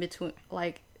conversation in between,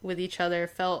 like, with each other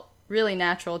felt really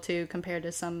natural too, compared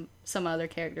to some other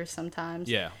characters sometimes.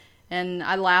 Yeah. And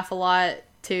I laugh a lot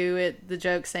too at the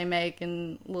jokes they make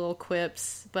and little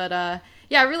quips, but I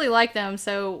really like them.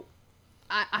 So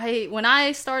I when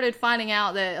I started finding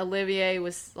out that Olivier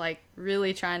was like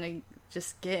really trying to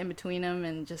just get in between them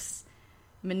and just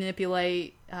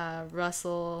manipulate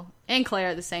Russell and Claire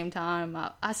at the same time,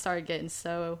 I started getting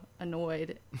so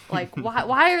annoyed. Like, why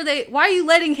are you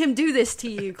letting him do this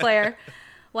to you, Claire?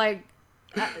 Like,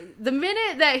 the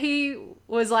minute that he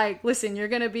was like, listen, you're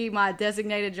gonna be my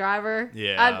designated driver,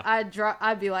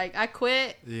 I'd be like, I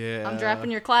quit. Yeah, I'm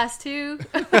dropping your class too.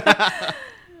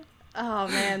 Oh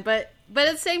man, but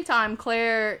at the same time,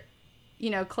 Claire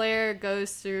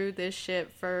goes through this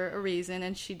shit for a reason,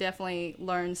 and she definitely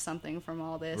learns something from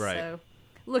all this. Right. So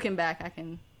looking back, I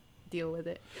can deal with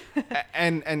it.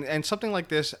 and something like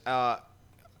this, I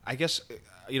guess,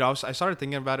 I started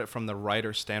thinking about it from the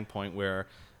writer's standpoint, where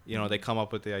they come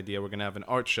up with the idea, we're going to have an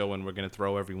art show and we're going to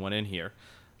throw everyone in here.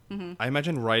 Mm-hmm. I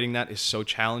imagine writing that is so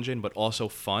challenging, but also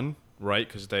fun, right?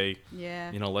 Because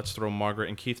let's throw Margaret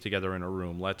and Keith together in a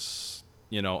room. Let's,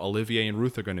 Olivier and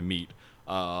Ruth are going to meet.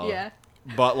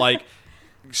 But like,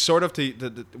 sort of to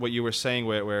what you were saying,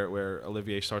 where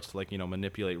Olivier starts to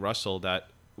manipulate Russell,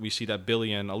 that we see that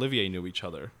Billy and Olivier knew each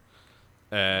other.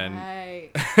 And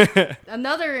right.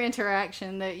 Another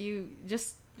interaction that you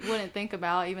just wouldn't think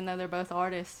about, even though they're both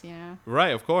artists,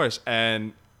 Right, of course.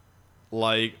 And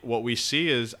like, what we see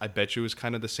is, I bet you, is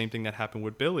kind of the same thing that happened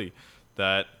with Billy,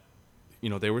 that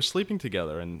they were sleeping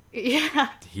together, and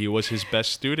he was his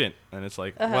best student, and it's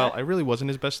like, well, I really wasn't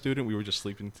his best student, we were just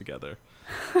sleeping together.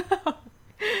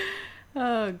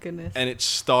 Oh goodness. And it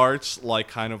starts like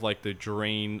kind of like the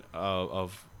drain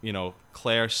of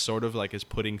Claire sort of like is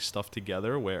putting stuff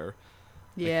together, where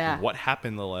what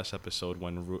happened the last episode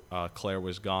when Claire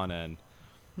was gone, and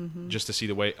just to see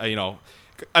the way,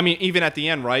 I mean, even at the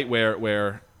end, right,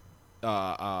 where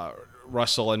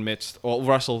Russell admits,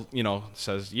 Russell,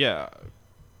 says, yeah,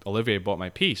 Olivier bought my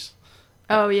piece.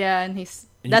 Oh, yeah, and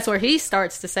that's where he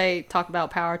starts to talk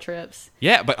about power trips.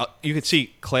 Yeah, but you could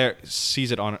see Claire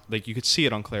sees it on, like, you could see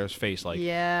it on Claire's face, like,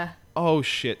 oh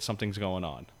shit, something's going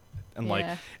on. And like,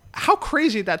 how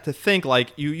crazy is that to think,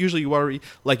 like, you usually worry,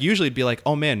 like, usually it'd be like,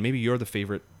 oh man, maybe you're the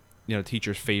favorite,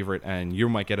 teacher's favorite, and you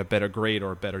might get a better grade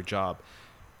or a better job.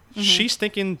 Mm-hmm. She's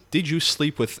thinking, did you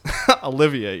sleep with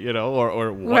Olivier,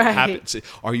 or what happened?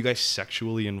 Are you guys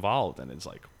sexually involved? And it's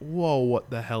like, whoa, what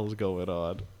the hell's going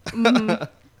on? Mm-hmm.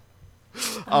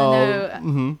 I know.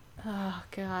 Mm-hmm. Oh,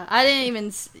 God. I didn't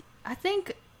even... I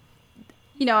think,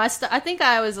 I think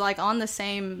I was, like, on the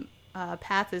same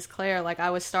path as Claire. Like, I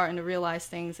was starting to realize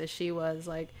things as she was.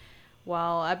 Like,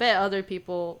 well, I bet other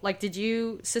people... Like, did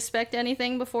you suspect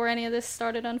anything before any of this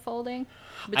started unfolding?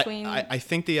 I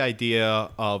think the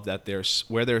idea of that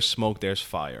where there's smoke, there's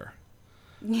fire.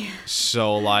 Yeah.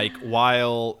 So, like,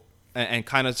 while and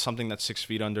kind of something that 6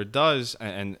 Feet Under does,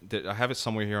 and I have it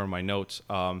somewhere here in my notes,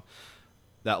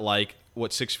 that like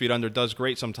what 6 Feet Under does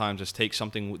great sometimes is take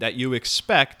something that you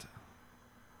expect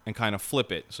and kind of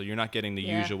flip it, so you're not getting the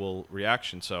usual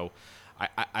reaction. So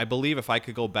I believe if I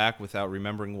could go back without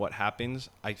remembering what happens,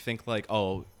 I think like,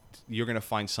 oh, you're going to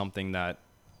find something that,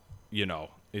 you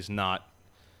know, is not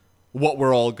what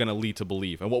we're all going to lead to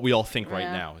believe. And what we all think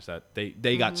right now is that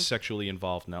they got sexually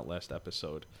involved in that last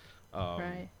episode.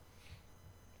 Right.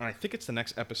 And I think it's the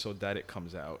next episode that it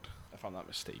comes out, if I'm not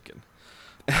mistaken.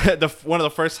 One of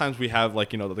the first times we have,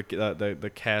 like, you know,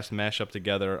 the cast mash up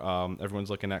together,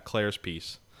 everyone's looking at Claire's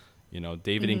piece. You know,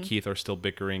 David and Keith are still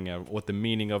bickering what the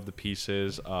meaning of the piece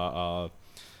is. You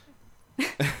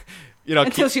know,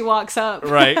 until she walks up.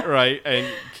 right. And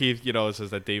Keith, you know,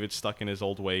 says that David's stuck in his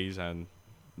old ways, and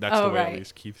that's the way at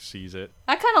least Keith sees it.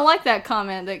 I kind of like that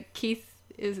comment that Keith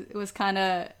was kind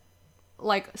of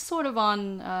like sort of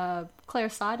on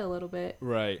Claire's side a little bit.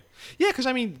 Right. Yeah, because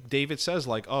I mean, David says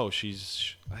like, oh,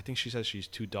 I think she says she's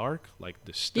too dark, like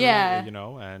the still, you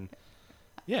know, and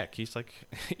yeah, Keith's like,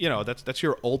 you know, that's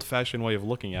your old-fashioned way of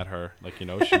looking at her, like, you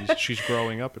know, she's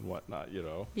growing up and whatnot, you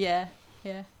know. Yeah.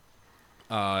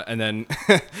 And then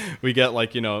we get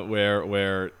like, you know,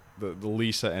 where the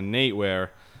Lisa and Nate,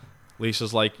 where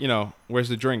Lisa's like, you know, where's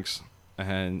the drinks?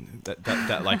 And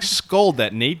that like scold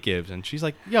that Nate gives, and she's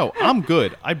like, yo, I'm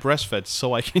good. I breastfed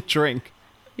so I can drink.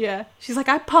 Yeah. She's like,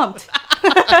 I pumped.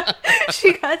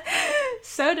 She got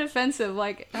so defensive.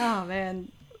 Like, oh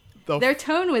man, their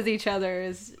tone with each other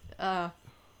is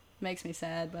makes me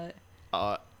sad. But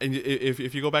and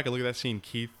if you go back and look at that scene,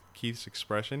 Keith's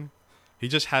expression, he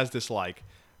just has this like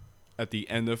at the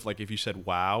end of like if you said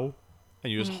wow,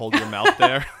 and you just hold your mouth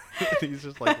there, he's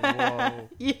just like, whoa.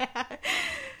 Yeah.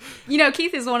 You know,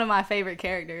 Keith is one of my favorite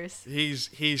characters.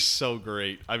 He's so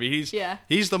great. I mean,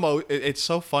 he's the most. It's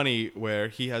so funny where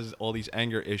he has all these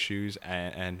anger issues,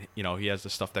 and you know, he has the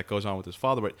stuff that goes on with his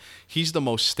father, but he's the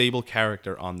most stable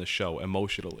character on the show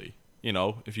emotionally. You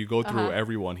know, if you go through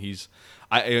everyone,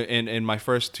 in my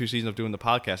first 2 seasons of doing the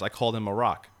podcast, I called him a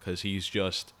rock because he's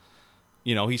just,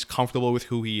 you know, he's comfortable with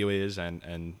who he is,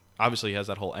 and obviously he has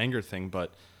that whole anger thing,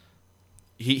 but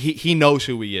he knows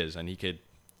who he is, and he could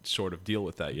sort of deal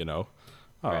with that, you know.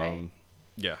 Right.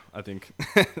 Yeah, I think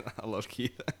I love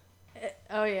Keith.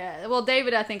 Oh yeah, well,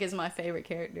 David I think is my favorite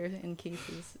character, and Keith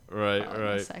is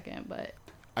right second. But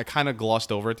I kind of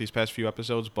glossed over it these past few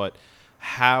episodes, but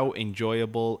how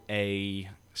enjoyable a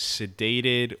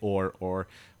sedated or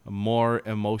a more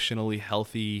emotionally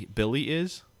healthy Billy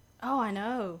is. Oh, I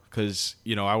know. Because,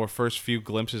 you know, our first few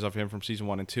glimpses of him from season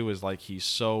 1 and 2 is like he's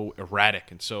so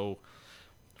erratic and so,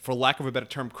 for lack of a better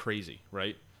term, crazy,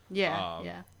 right?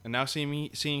 Yeah. And now seeing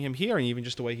him here, and even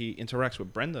just the way he interacts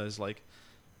with Brenda is like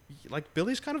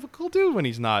Billy's kind of a cool dude when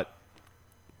he's not,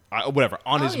 whatever,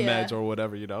 on his meds or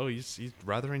whatever, you know. He's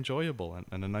rather enjoyable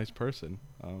and a nice person.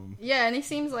 Yeah, and he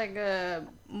seems like a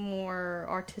more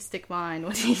artistic mind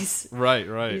when he's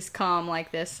right. He's calm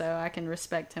like this, so I can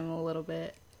respect him a little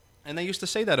bit. And they used to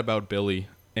say that about Billy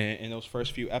in those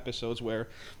first few episodes where,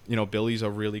 you know, Billy's a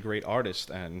really great artist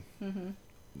and,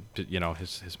 you know,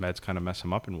 his meds kind of mess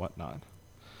him up and whatnot.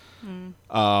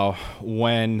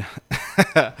 When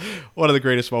one of the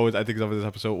greatest moments, I think, of this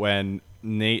episode, when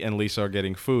Nate and Lisa are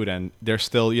getting food and they're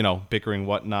still, you know, bickering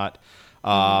whatnot.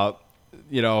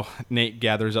 You know, Nate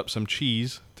gathers up some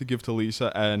cheese to give to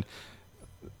Lisa, and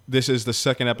this is the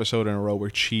second episode in a row where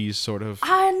cheese sort of...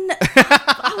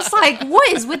 I was like,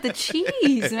 what is with the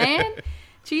cheese, man?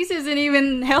 Cheese isn't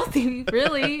even healthy,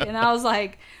 really. And I was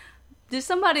like, did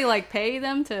somebody, like, pay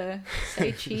them to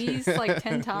say cheese, like,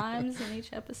 10 times in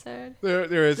each episode?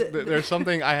 There's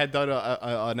something... I had done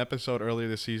an episode earlier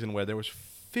this season where there was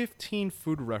 15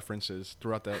 food references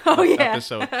throughout that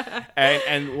episode.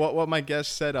 And what my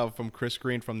guest said from Chris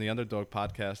Green from the Underdog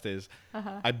podcast is,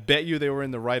 I bet you they were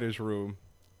in the writer's room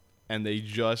and they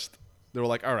were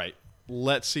like, all right,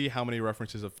 let's see how many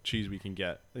references of cheese we can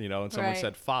get, you know, and someone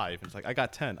said 5. It's like, I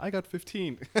got 10. I got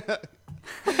 15.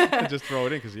 And just throw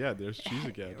it in because, yeah, there's cheese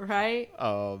again. Right?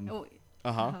 Oh,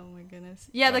 my goodness.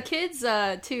 Yeah, the kids,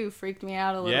 too, freaked me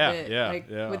out a little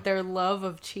bit. With their love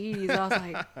of cheese. I was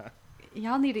like,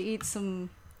 y'all need to eat some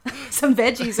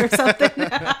veggies or something.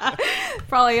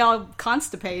 Probably all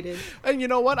constipated. And you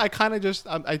know what? I kind of just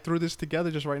I threw this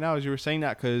together just right now as you were saying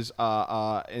that, because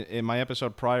in my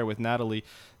episode prior with Natalie,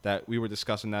 that we were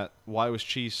discussing that why was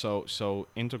cheese so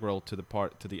integral to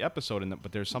the episode,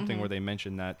 but there's something where they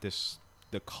mentioned that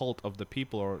the cult of the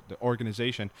people or the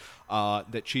organization,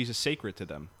 that cheese is sacred to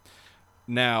them.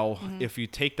 Now, if you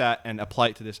take that and apply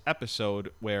it to this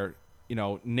episode where, you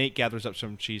know, Nate gathers up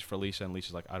some cheese for Lisa and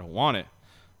Lisa's like, I don't want it.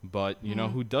 But you know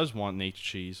who does want Nate's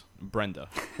cheese? Brenda.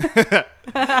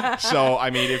 So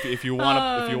I mean, if you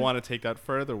want to take that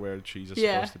further, where cheese is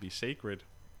supposed to be sacred,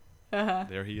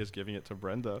 there he is giving it to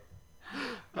Brenda.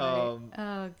 Right.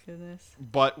 Oh goodness!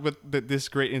 But with this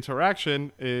great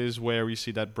interaction is where we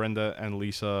see that Brenda and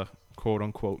Lisa, quote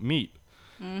unquote, meet.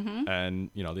 Mm-hmm. And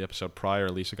you know, the episode prior,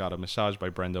 Lisa got a massage by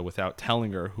Brenda without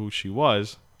telling her who she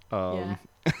was. You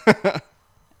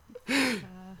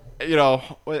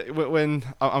know, when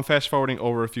I'm fast forwarding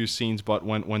over a few scenes, but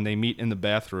when they meet in the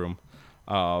bathroom,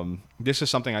 this is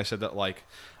something I said that, like,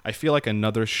 I feel like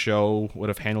another show would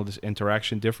have handled this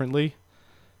interaction differently.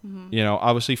 Mm-hmm. You know,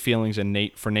 obviously feelings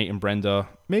for Nate and Brenda,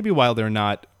 maybe while they're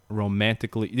not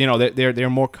romantically, you know, they're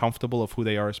more comfortable of who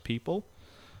they are as people.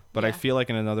 But I feel like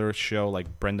in another show,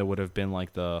 like, Brenda would have been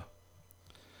like the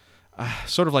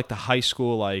sort of like the high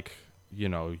school, like, you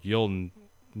know,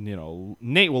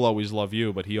 Nate will always love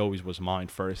you, but he always was mine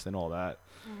first and all that.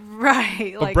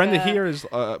 Right. But like, Brenda here is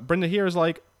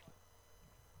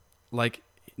like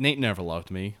Nate never loved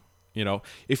me. You know,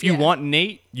 if you want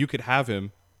Nate, you could have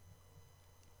him.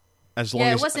 As long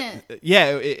as it wasn't.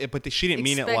 But she didn't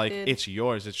mean it like it's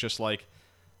yours. It's just like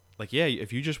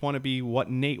if you just want to be what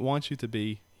Nate wants you to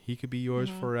be, he could be yours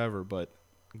forever. But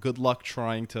good luck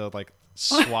trying to like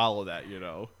swallow that. You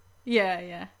know.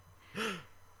 Yeah.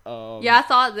 I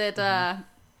thought that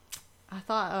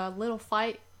a little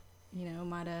fight, you know,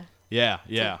 might have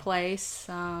took place.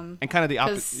 And kind of the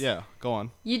opposite. Yeah, go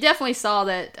on. You definitely saw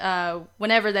that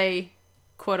whenever they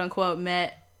quote unquote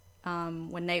met,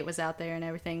 when Nate was out there and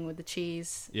everything with the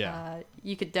cheese.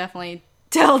 You could definitely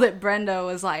tell that Brenda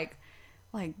was like,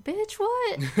 bitch,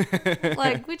 what?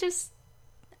 Like,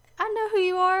 I know who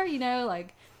you are, you know,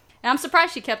 like. And I'm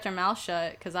surprised she kept her mouth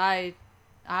shut, because I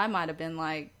might have been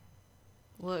like,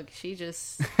 look, she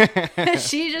just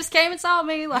came and saw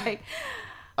me. Like,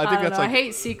 I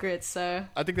hate secrets, so.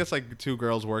 I think that's like two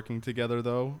girls working together,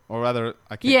 though. Or rather,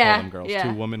 I can't call them girls.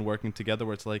 Yeah. Two women working together,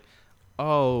 where it's like,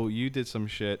 oh, you did some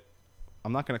shit.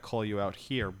 I'm not going to call you out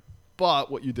here, but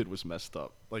what you did was messed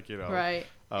up. Like, you know. Right.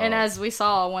 And as we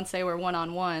saw, once they were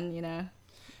one-on-one, you know,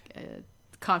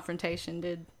 confrontation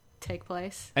did take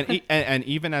place. And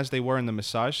even as they were in the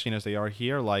massage scene, as they are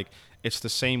here, like, it's the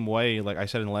same way, like I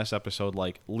said in the last episode,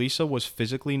 like, Lisa was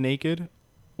physically naked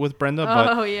with Brenda,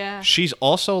 but she's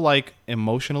also, like,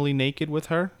 emotionally naked with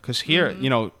her. Because here, you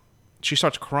know, she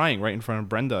starts crying right in front of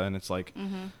Brenda, and it's like,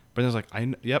 Brenda's like,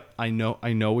 I know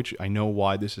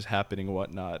why this is happening and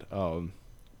whatnot.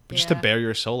 But just to bare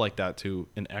your soul like that to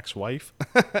an ex-wife,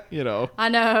 you know. I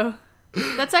know.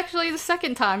 That's actually the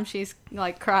second time she's,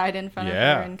 like, cried in front of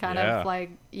her and kind of,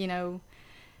 like, you know.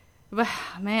 But,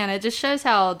 man, it just shows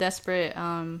how desperate,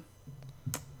 oh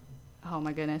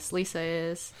my goodness, Lisa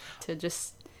is to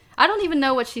just... I don't even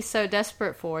know what she's so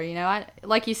desperate for, you know.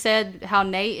 Like you said, how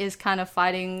Nate is kind of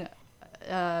fighting...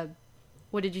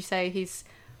 what did you say? He's...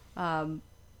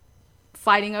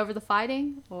 fighting over the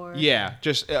fighting, or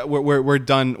just we're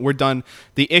done.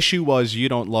 The issue was, you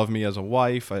don't love me as a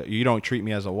wife, you don't treat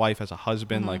me as a wife, as a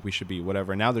husband, like we should be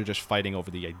whatever. Now they're just fighting over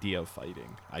the idea of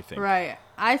fighting, I think. Right.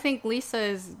 I think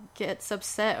Lisa gets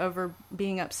upset over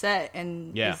being upset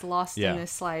and is lost in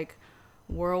this like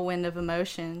whirlwind of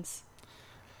emotions.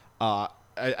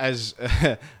 As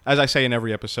I say in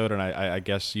every episode, and I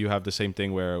guess you have the same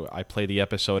thing where I play the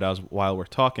episode while we're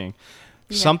talking.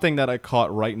 Something that I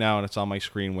caught right now, and it's on my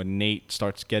screen, when Nate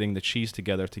starts getting the cheese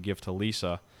together to give to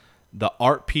Lisa, the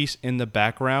art piece in the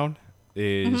background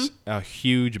is a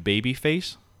huge baby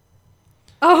face.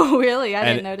 Oh, really? I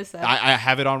didn't notice that. I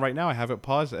have it on right now. I have it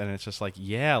paused, and it's just like,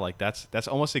 that's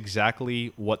almost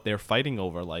exactly what they're fighting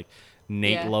over. Like,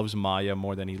 Nate loves Maya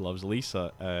more than he loves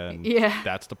Lisa, and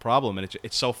that's the problem. And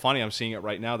it's so funny. I'm seeing it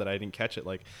right now that I didn't catch it.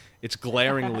 Like, it's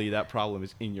glaringly that problem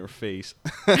is in your face.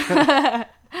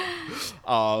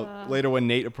 Later, when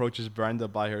Nate approaches Brenda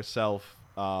by herself,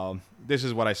 this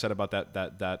is what I said about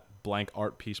that blank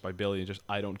art piece by Billy, and just,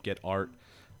 I don't get art.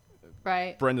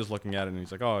 Right. Brenda's looking at it, and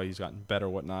he's like, oh, he's gotten better,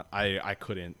 whatnot. I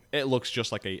couldn't. It looks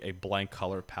just like a blank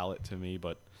color palette to me,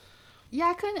 but... Yeah,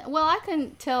 I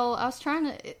couldn't tell. I was trying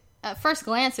to... At first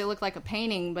glance, it looked like a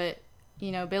painting, but,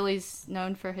 you know, Billy's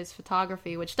known for his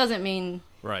photography, which doesn't mean,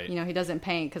 you know, he doesn't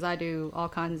paint, because I do all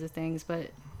kinds of things, but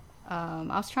I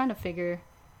was trying to figure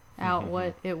out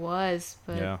what it was,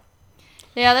 but...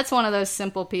 Yeah, that's one of those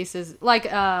simple pieces. Like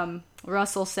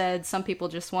Russell said, some people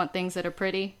just want things that are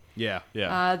pretty. Yeah.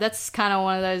 That's kind of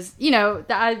one of those, you know,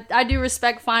 I do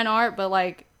respect fine art, but,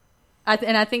 like,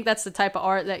 I think that's the type of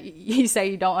art that you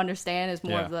say you don't understand is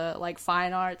more of the, like,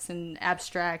 fine arts and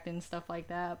abstract and stuff like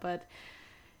that. But,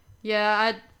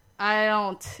 yeah, I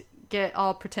don't get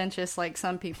all pretentious like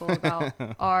some people about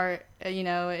art.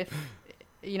 I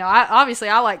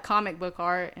like comic book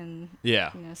art and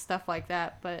stuff like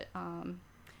that, but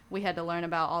we had to learn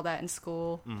about all that in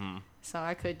school. Mm-hmm. So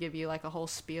I could give you like a whole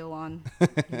spiel on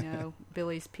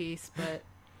Billy's piece, but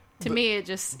to me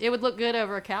it would look good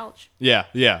over a couch. Yeah,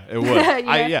 it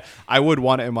would. I would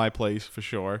want it in my place for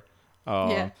sure.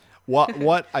 When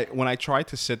I try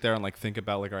to sit there and like think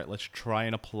about like, all right, let's try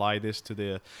and apply this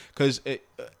to because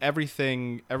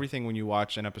everything when you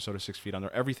watch an episode of 6 Feet Under,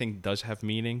 everything does have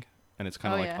meaning, and it's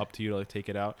kind of up to you to like take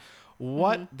it out.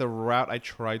 The route I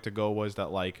tried to go was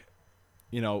that like,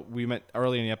 we met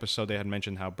early in the episode, they had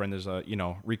mentioned how Brenda's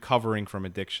recovering from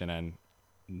addiction, and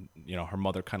her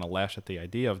mother kind of laughs at the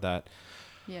idea of that.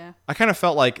 Yeah, I kind of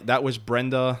felt like that was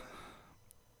Brenda,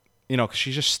 because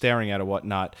she's just staring at it,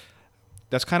 whatnot.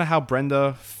 That's kind of how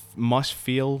Brenda must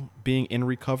feel being in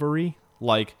recovery,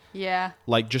 like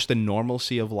just the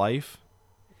normalcy of life.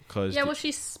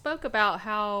 She spoke about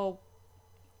how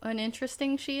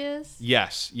uninteresting she is.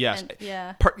 Yes, and,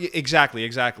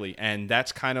 exactly, and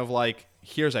that's kind of like,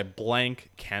 here's a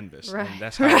blank canvas, right? And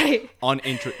that's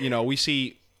how we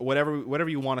see whatever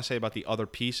you want to say about the other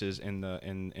pieces in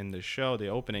the show, the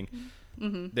opening.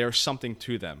 Mm-hmm. There's something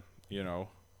to them,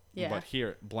 Yeah. But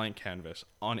here, blank canvas,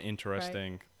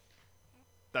 uninteresting. Right.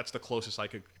 That's the closest I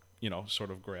could,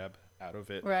 sort of grab out of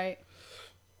it. Right.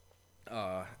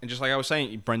 And just like I was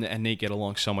saying, Brenda and Nate get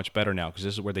along so much better now, because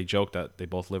this is where they joke that they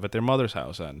both live at their mother's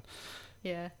house, and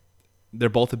they're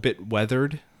both a bit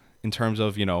weathered in terms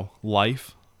of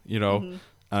life, Mm-hmm. And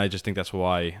I just think that's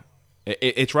why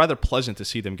it's rather pleasant to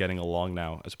see them getting along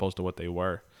now as opposed to what they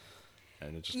were.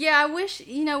 And I wish,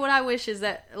 what I wish is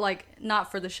that, like,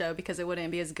 not for the show because it wouldn't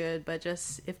be as good, but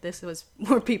just if this was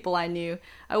more people I knew,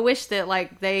 I wish that,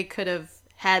 like, they could have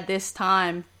had this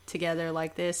time together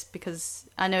like this, because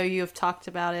I know you have talked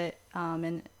about it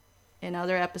in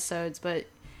other episodes, but,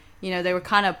 they were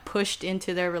kind of pushed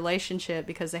into their relationship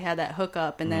because they had that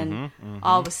hookup, and then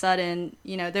all of a sudden,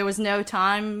 there was no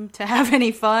time to have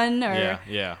any fun or,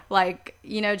 like,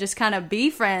 just kind of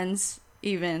be friends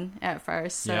even at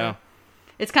first, so... Yeah.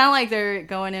 It's kind of like they're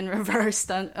going in reverse,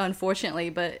 unfortunately,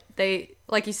 but they,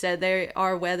 like you said, they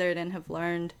are weathered and have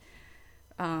learned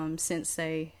since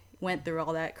they went through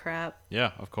all that crap.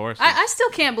 Yeah, of course. I still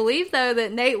can't believe, though,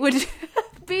 that Nate would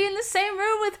be in the same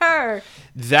room with her.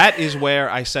 That is where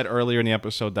I said earlier in the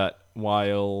episode that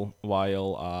while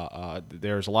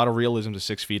there's a lot of realism to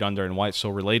 6 Feet Under, and why it's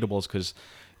so relatable is because,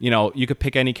 you could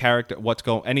pick any character,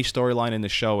 any storyline in the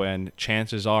show, and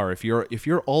chances are, if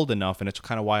you're old enough, and it's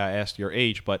kind of why I asked your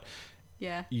age, but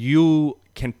you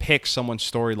can pick someone's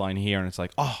storyline here, and it's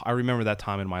like, oh, I remember that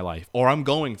time in my life, or I'm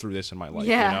going through this in my life.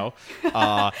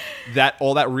 That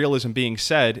all that realism being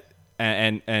said,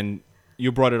 and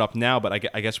you brought it up now, but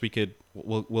I guess we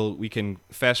can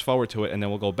fast forward to it, and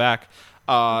then we'll go back.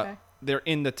 Okay. They're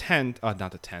in the tent,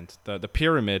 not the tent, the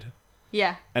pyramid.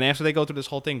 Yeah. And after they go through this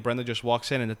whole thing, Brenda just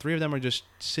walks in, and the three of them are just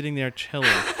sitting there chilling.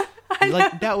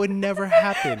 Like, that would never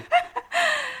happen.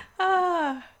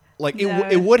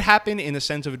 It would happen in the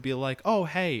sense of it'd be like, oh,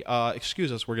 hey, excuse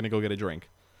us, we're going to go get a drink.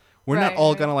 We're not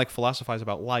all going to, like, philosophize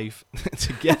about life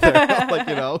together.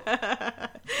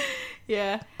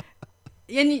 Yeah.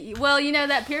 And, well,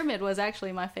 that pyramid was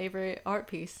actually my favorite art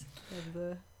piece of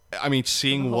the... I mean,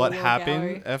 seeing what happened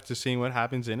gallery. After seeing what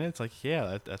happens in it, it's like,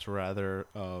 yeah, that's rather...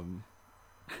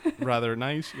 rather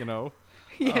nice,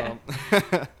 Yeah.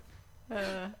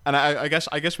 And I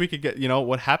guess we could get,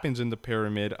 what happens in the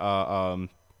pyramid.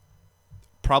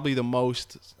 Probably the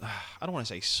most, I don't want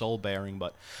to say soul bearing,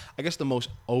 but I guess the most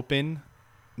open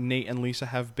Nate and Lisa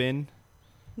have been.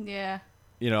 Yeah.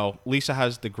 Lisa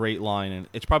has the great line, and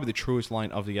it's probably the truest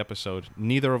line of the episode.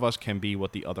 Neither of us can be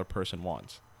what the other person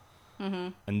wants.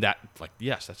 Mm-hmm. And that, like,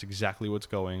 yes, that's exactly what's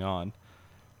going on.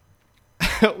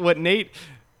 What Nate...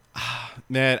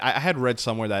 Man, I had read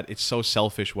somewhere that it's so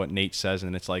selfish what Nate says,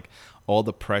 and it's like all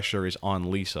the pressure is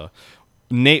on Lisa.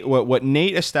 What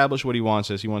Nate established what he wants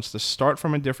is he wants to start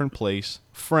from a different place,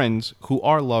 friends who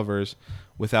are lovers,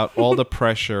 without all the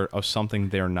pressure of something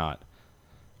they're not.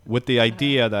 With the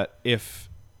idea that if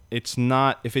it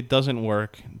doesn't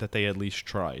work, that they at least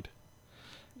tried.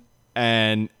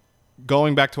 And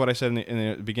going back to what I said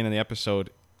in the beginning of the episode,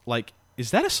 like,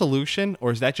 is that a solution,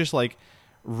 or is that just like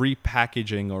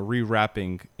repackaging or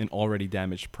rewrapping an already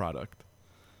damaged product?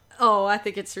 Oh, I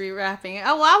think it's rewrapping.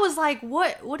 Oh, I was like,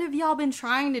 what have y'all been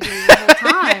trying to do the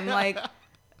whole time? Like,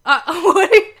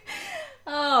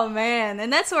 oh man.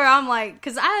 And that's where I'm like,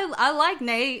 because I like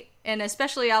Nate, and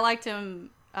especially I liked him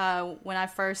when I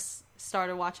first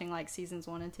started watching like seasons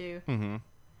 1 and 2. Mm-hmm.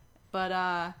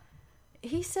 But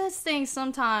he says things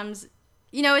sometimes,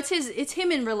 you know, it's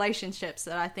him in relationships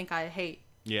that I think I hate.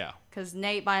 Yeah. Because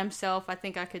Nate by himself, I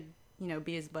think I could, you know,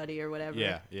 be his buddy or whatever.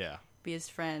 Yeah, yeah. Be his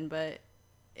friend, but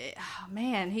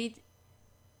man,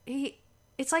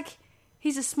 it's like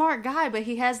he's a smart guy, but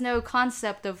he has no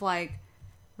concept of like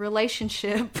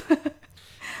relationship.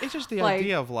 It's just the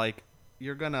idea of like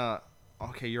you're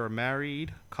a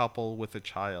married couple with a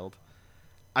child.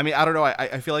 I mean, I don't know.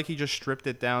 I feel like he just stripped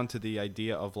it down to the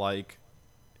idea of like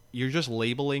you're just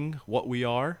labeling what we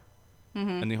are,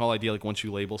 and the whole idea like once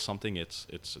you label something, it's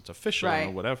official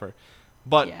or whatever.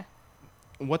 But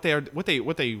what they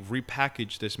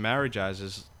repackage this marriage as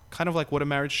is kind of like what a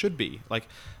marriage should be. Like,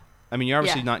 I mean, you're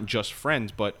obviously not just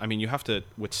friends, but I mean, you have to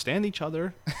withstand each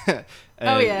other.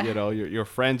 And, you know, you're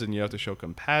friends, and you have to show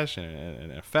compassion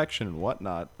and affection and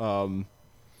whatnot. And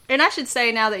I should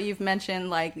say, now that you've mentioned,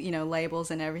 like, you know,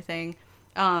 labels and everything,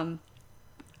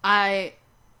 I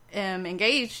am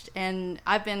engaged, and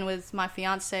I've been with my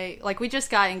fiance. Like, we just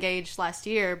got engaged last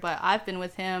year, but I've been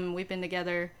with him. We've been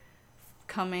together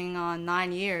coming on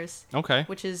 9 years. Okay.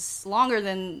 Which is longer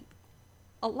than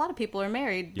a lot of people are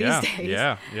married these days.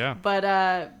 Yeah. But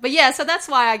yeah, so that's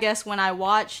why I guess when I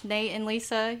watch Nate and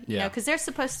Lisa, you know, because they're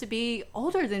supposed to be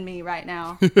older than me right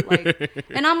now. Like,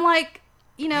 and I'm like,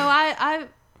 you know, I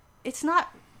it's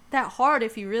not that hard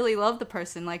if you really love the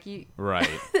person. Like, you, right?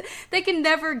 They can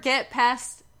never get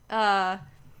past their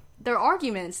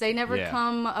arguments. They never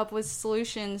come up with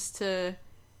solutions to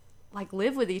like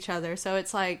live with each other. So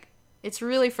it's like, it's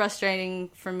really frustrating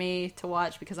for me to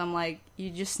watch, because I'm like, you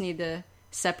just need to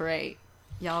separate.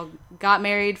 Y'all got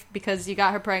married because you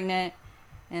got her pregnant,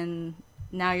 and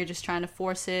now you're just trying to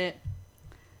force it.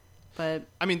 But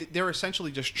I mean, they're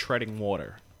essentially just treading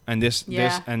water. And this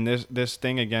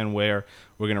thing again, where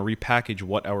we're gonna repackage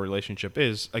what our relationship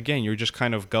is. Again, you're just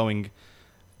kind of going.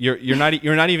 You're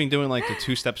not even doing like the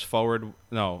 2 steps forward.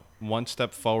 No, 1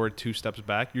 step forward, 2 steps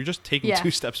back. You're just taking 2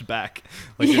 steps back.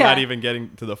 Like, you're not even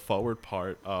getting to the forward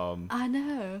part. I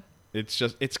know. It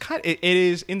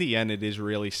is, in the end, it is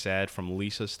really sad from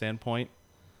Lisa's standpoint.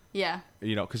 Yeah.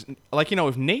 You know, because like, you know,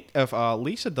 if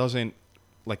Lisa doesn't,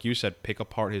 like you said, pick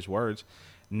apart his words,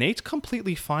 Nate's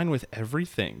completely fine with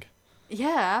everything. Yeah,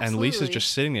 absolutely. And Lisa's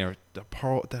just sitting there,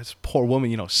 this poor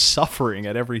woman, you know, suffering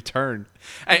at every turn.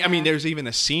 I mean, there's even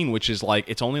a scene which is like,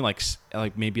 it's only like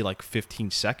maybe like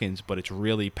 15 seconds, but it's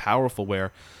really powerful,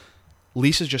 where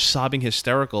Lisa's just sobbing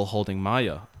hysterical holding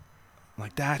Maya.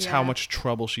 Like, that's how much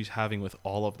trouble she's having with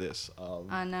all of this.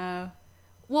 I know.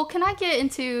 Well, can I get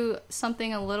into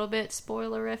something a little bit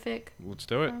spoilerific? Let's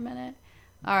do it. For a minute.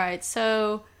 All right,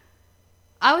 so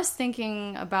I was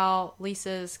thinking about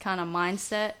Lisa's kind of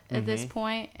mindset at this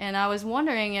point, and I was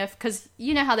wondering if, because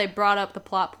you know how they brought up the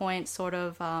plot point sort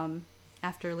of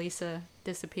after Lisa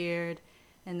disappeared,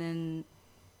 and then,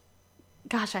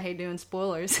 gosh, I hate doing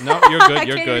spoilers. No, you're good.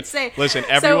 You're good. Listen,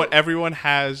 everyone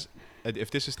has.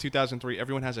 If this is 2003,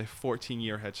 everyone has a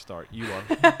 14-year head start. You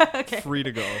are free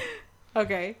to go.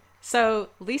 Okay, so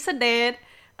Lisa dead.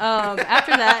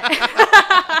 After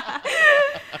that,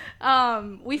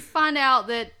 we find out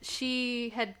that she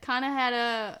had kind of had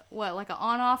an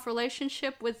on-off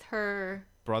relationship with her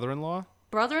brother-in-law.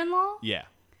 Yeah.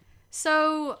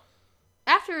 So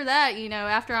after that, you know,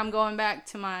 after I'm going back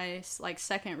to my like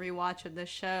second rewatch of this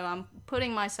show, I'm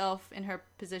putting myself in her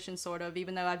position, sort of,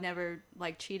 even though I've never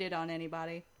like cheated on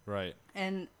anybody. Right.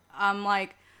 And I'm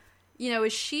like, you know,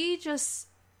 is she just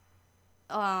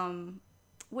what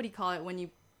do you call it when you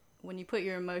put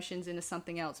your emotions into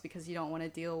something else because you don't want to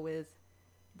deal with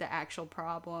the actual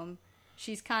problem?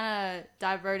 She's kind of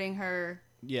diverting her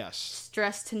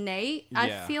stress to Nate. Yeah.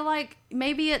 I feel like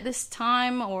maybe at this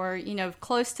time, or, you know,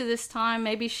 close to this time,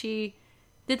 maybe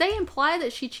did they imply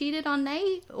that she cheated on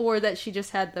Nate, or that she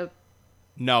just had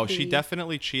No, she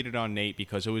definitely cheated on Nate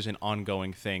because it was an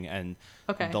ongoing thing. And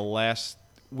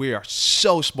we are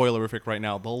so spoilerific right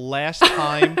now. The last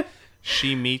time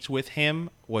she meets with him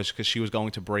was because she was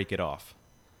going to break it off.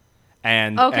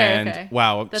 And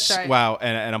wow, that's right. Wow,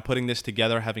 and I'm putting this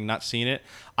together having not seen it.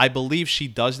 I believe she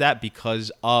does that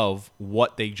because of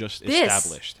what they just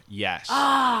established. Yes.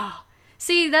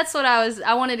 See, that's what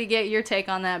I wanted to get your take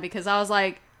on that, because I was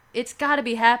like, it's got to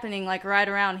be happening like right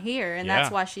around here, and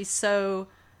that's why she's so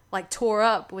like tore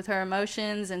up with her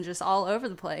emotions and just all over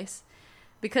the place.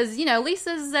 Because, you know,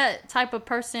 Lisa's that type of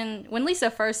person. When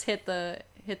Lisa first hit the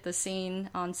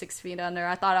scene on 6 Feet Under,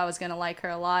 I thought I was going to like her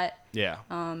a lot. Yeah.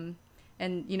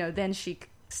 And, you know, then she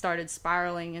started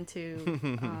spiraling into,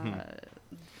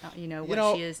 you know,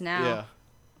 what she is now.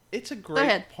 It's a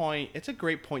great point. It's a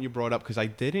great point you brought up because I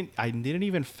didn't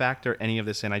even factor any of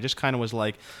this in. I just kind of was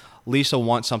like, Lisa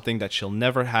wants something that she'll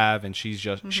never have, and she's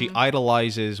just she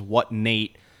idolizes what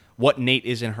Nate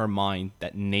is in her mind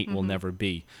that Nate will never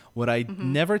be. What I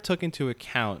never took into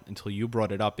account until you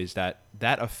brought it up is that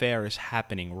affair is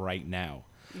happening right now.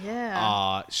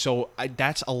 Yeah. So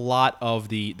that's a lot of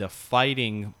the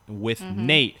fighting with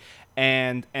Nate,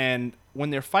 and when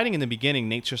they're fighting in the beginning,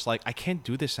 Nate's just like, I can't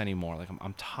do this anymore. Like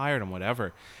I'm tired and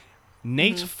whatever.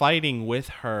 Nate's fighting with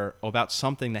her about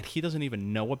something that he doesn't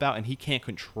even know about and he can't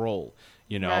control.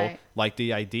 You know, right. Like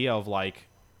the idea of like,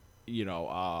 you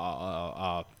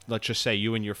know, let's just say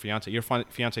you and your fiance. Your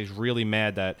fiance is really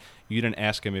mad that you didn't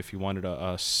ask him if he wanted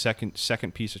a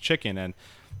second piece of chicken, and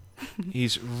he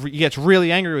gets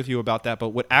really angry with you about that. But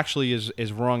what actually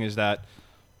is wrong is that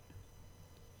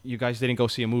you guys didn't go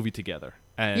see a movie together.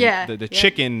 And the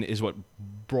chicken is what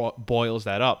boils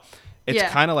that up. It's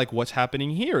kind of like what's happening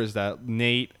here is that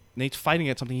Nate's fighting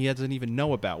at something he doesn't even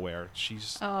know about, where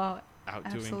she's out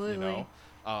doing, you know.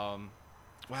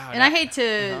 Wow. And I hate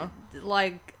to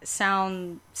like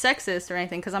sound sexist or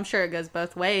anything, because I'm sure it goes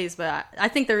both ways. But I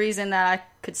think the reason that I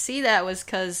could see that was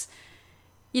because,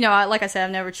 you know, like I said,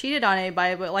 I've never cheated on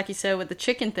anybody. But like you said with the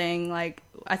chicken thing, like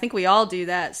I think we all do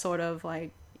that sort of,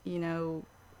 like, you know,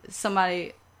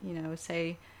 somebody, you know,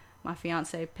 say my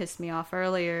fiance pissed me off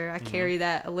earlier. I carry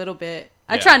that a little bit.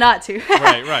 I try not to.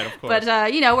 right, of course.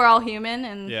 But you know, we're all human,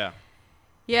 and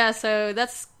yeah. So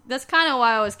that's kind of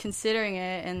why I was considering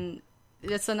it, and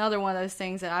it's another one of those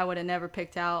things that I would have never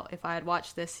picked out if I had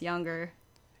watched this younger.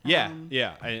 Yeah,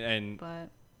 and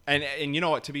you know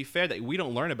what? To be fair, that we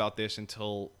don't learn about this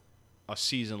until a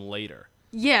season later.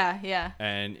 Yeah.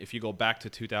 And if you go back to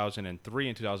 2003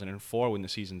 and 2004 when the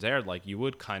seasons aired, like, you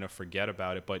would kind of forget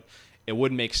about it, but it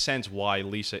would make sense why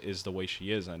Lisa is the way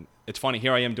she is. And it's funny,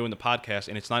 here I am doing the podcast,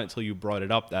 and it's not until you brought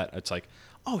it up that it's like,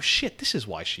 oh shit, this is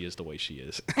why she is the way she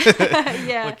is.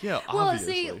 Yeah. Like, yeah, well,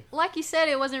 obviously. see, like you said,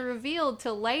 it wasn't revealed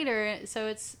till later, so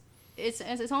it's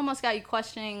almost got you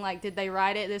questioning, like, did they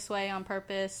write it this way on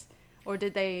purpose, or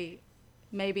did they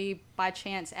maybe by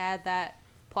chance add that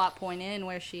plot point in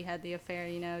where she had the affair,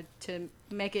 you know, to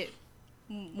make it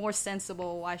more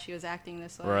sensible why she was acting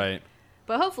this way. Right.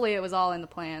 But hopefully it was all in the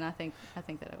plan. I think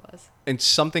that it was. And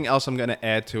something else I'm going to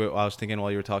add to it, I was thinking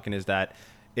while you were talking, is that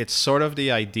it's sort of the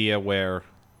idea where,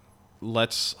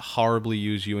 let's horribly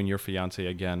use you and your fiance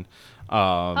again.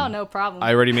 Oh, no problem.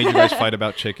 I already made you guys fight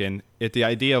about chicken. The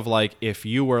idea of, like, if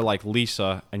you were like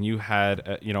Lisa and you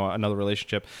had you know, another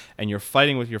relationship and you're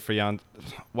fighting with your fiance,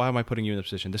 why am I putting you in the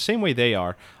position? The same way they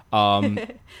are.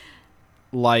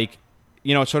 Like,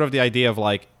 you know, it's sort of the idea of,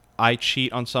 like, I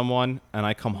cheat on someone and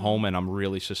I come home and I'm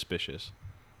really suspicious.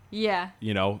 Yeah.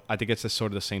 You know, I think it's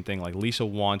sort of the same thing. Like, Lisa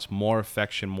wants more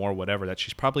affection, more whatever, that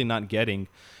she's probably not getting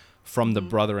from the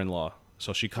brother-in-law.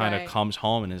 So she kind of comes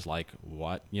home and is like,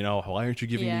 what? You know, why aren't you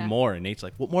giving me more? And Nate's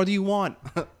like, what more do you want?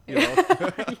 You know?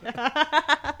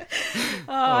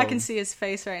 I can see his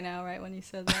face right now, right when you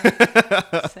said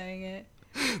that, saying it.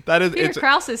 Peter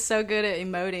Krause is so good at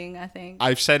emoting, I think.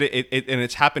 I've said it, and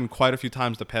it's happened quite a few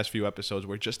times the past few episodes,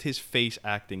 where just his face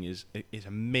acting is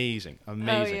amazing. Oh,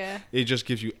 yeah. It just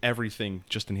gives you everything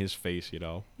just in his face, you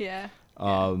know? Yeah.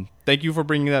 Thank you for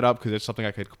bringing that up, because it's something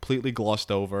I could completely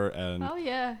glossed over. And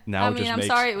now I'm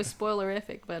sorry it was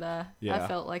spoilerific, but I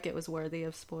felt like it was worthy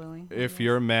of spoiling. If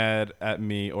you're mad at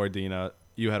me or Dina,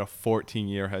 you had a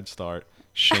 14-year head start.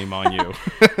 Shame on you.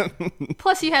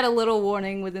 Plus, you had a little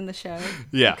warning within the show.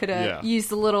 Yeah, you could have used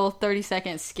the little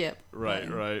 30-second skip. Right.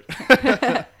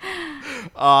 To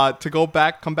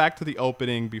come back to the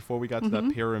opening before we got to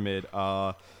that pyramid.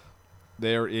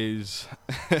 There is,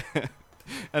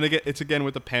 and again, it's again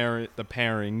with the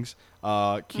pairings.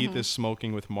 Keith is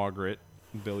smoking with Margaret,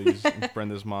 Billy's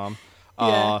Brenda's mom.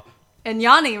 And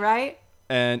Yanni, right?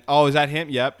 And is that him?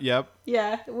 Yep.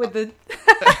 Yeah, with the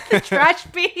trash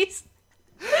piece.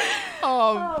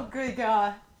 Oh, good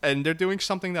God. And they're doing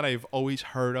something that I've always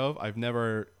heard of. I've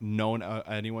never known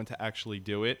anyone to actually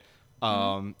do it.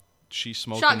 She's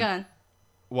smoking. Shotgun.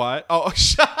 What? Oh,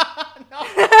 no.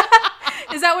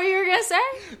 Is that what you were going to say?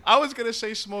 I was going to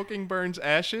say smoking burns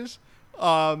ashes.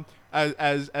 As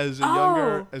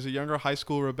a younger high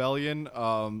school rebellion,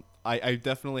 I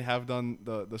definitely have done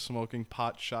the smoking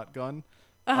pot shotgun.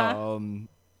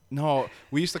 No,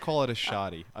 we used to call it a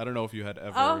shoddy. I don't know if you had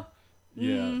ever.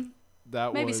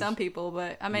 That maybe was, some people,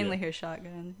 but I mainly hear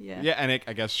shotgun. Yeah, and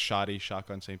I guess shoddy,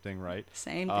 shotgun, same thing, right?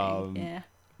 Same thing. Yeah.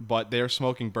 But their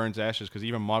smoking burns ashes, because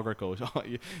even Margaret goes,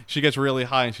 she gets really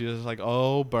high and she's just like,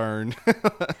 oh, burn. Was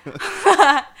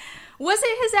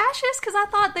it his ashes? Because I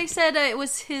thought they said it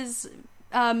was his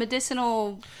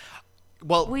medicinal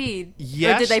weed?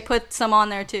 Yes. Or did they put some on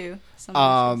there too?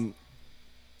 I'm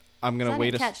gonna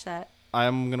wait. Catch that.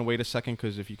 I'm gonna wait a second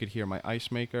because if you could hear my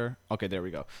ice maker. Okay, there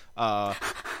we go.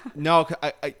 No,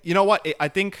 you know what? I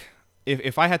think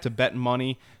if I had to bet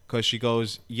money, because she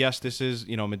goes, yes, this is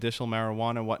medicinal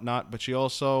marijuana and whatnot, but she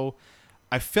also,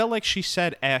 I felt like she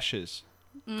said ashes.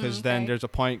 Because then there's a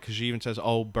point, because she even says,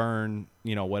 oh, burn,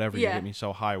 whatever, you get me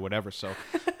so high, whatever. So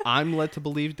I'm led to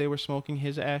believe they were smoking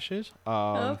his ashes.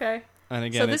 Okay. And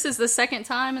again, so this is the second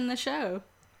time in the show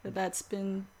that's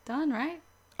been done, right?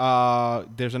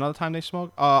 There's another time they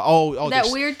smoked. That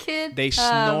weird kid. They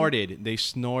snorted. They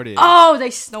snorted. Oh, they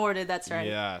snorted. That's right.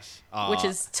 Yes. Which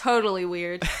is totally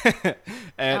weird.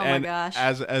 and my gosh.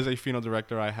 As a funeral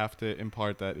director, I have to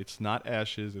impart that it's not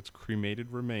ashes. It's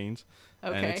cremated remains.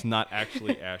 Okay. And it's not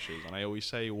actually ashes. And I always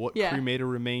say what cremated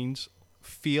remains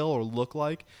feel or look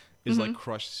like is like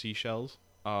crushed seashells.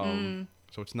 So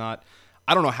it's not.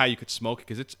 I don't know how you could smoke it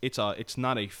because it's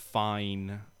not a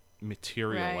fine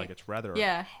material. Right. Like it's rather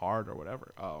hard or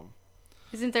whatever.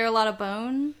 Isn't there a lot of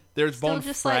bone? There's bone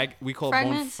we call it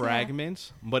bone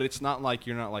fragments, but it's not like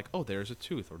you're not like, oh, there's a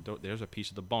tooth or there's a piece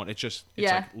of the bone. It's just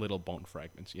like little bone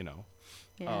fragments,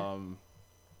 Yeah.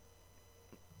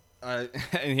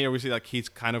 And here we see like he's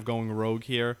kind of going rogue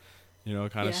here,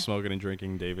 kind of smoking and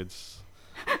drinking. David's,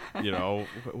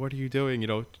 what are you doing?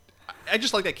 I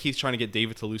just like that Keith's trying to get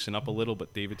David to loosen up a little,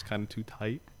 but David's kind of too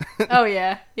tight. Oh,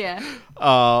 yeah. Yeah.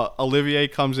 Olivier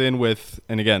comes in with,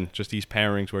 and again, just these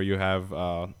pairings where you have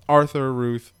Arthur,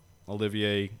 Ruth,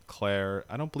 Olivier, Claire.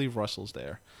 I don't believe Russell's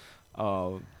there.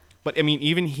 But, I mean,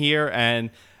 even here and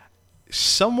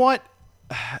somewhat,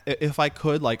 if I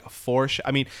could, like,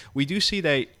 I mean, we do see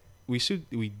that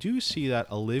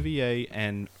Olivier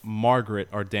and Margaret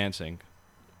are dancing,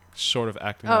 sort of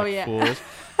acting like fools.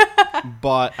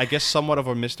 But I guess somewhat of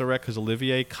a misdirect because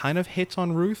Olivier kind of hits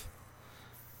on Ruth,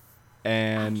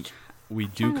 and we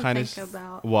do kind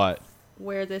of what?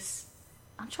 Where this?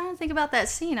 I'm trying to think about that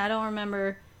scene. I don't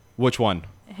remember. Which one?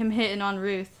 Him hitting on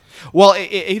Ruth. Well,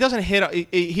 he doesn't hit.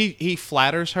 He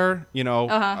flatters her.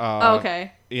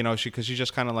 Okay. Because she's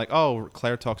just kind of like, oh,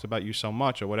 Claire talks about you so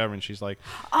much or whatever, and she's like,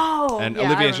 oh, and yeah,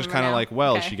 Olivia's just kind of like,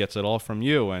 well, she gets it all from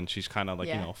you, and she's kind of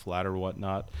like, flatter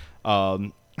whatnot.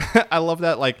 I love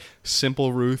that, like,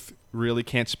 simple Ruth really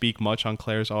can't speak much on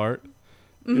Claire's art,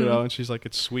 and she's like,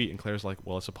 it's sweet, and Claire's like,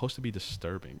 well, it's supposed to be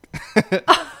disturbing.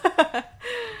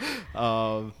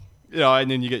 And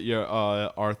then you get your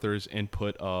Arthur's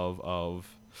input of.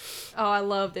 Oh, I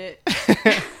loved it.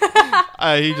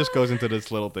 He just goes into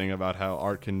this little thing about how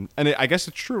art can, and I guess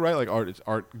it's true, right? Like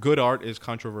art. Good art is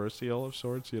controversial of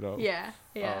sorts, Yeah.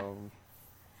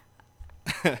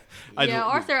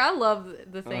 Arthur, I love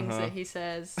the things that he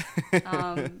says.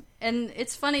 And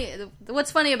it's funny.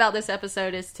 What's funny about this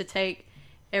episode is to take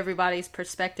everybody's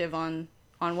perspective on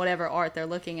whatever art they're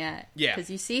looking at. Yeah. Because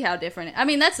you see how different. I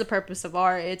mean, that's the purpose of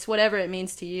art. It's whatever it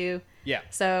means to you. Yeah.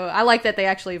 So I like that they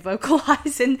actually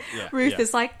vocalize, and Ruth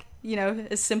is like,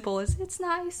 as simple as, it's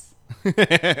nice. We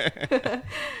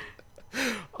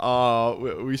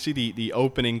see the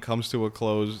opening comes to a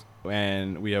close,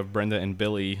 and we have Brenda and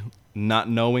Billy not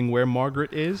knowing where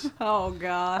Margaret is. Oh,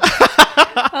 God.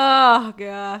 Oh,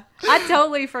 God. I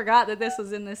totally forgot that this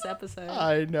was in this episode.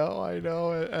 I know.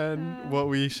 And what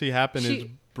we see happen is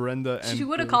Brenda and... She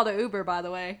would have called an Uber, by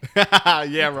the way.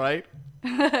 Yeah, right?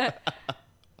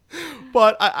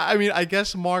 But, I mean, I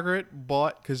guess Margaret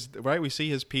bought... Because, right, we see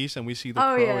his piece and we see the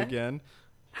crow again.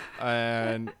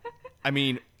 And, I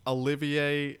mean,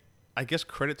 Olivier... I guess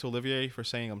credit to Olivier for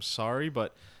saying I'm sorry,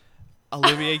 but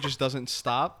Olivier just doesn't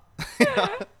stop.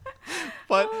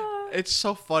 But it's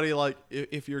so funny, like,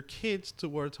 if your kids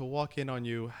were to walk in on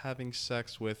you having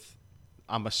sex with,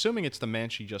 I'm assuming it's the man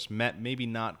she just met, maybe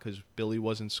not because Billy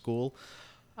was in school.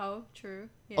 Oh, true.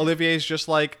 Yeah. Olivier's just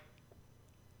like,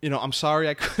 I'm sorry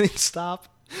I couldn't stop.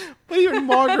 But even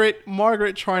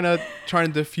Margaret trying to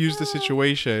diffuse the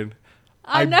situation.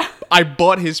 I know. I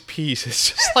bought his piece.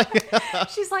 It's just like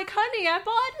she's like, honey,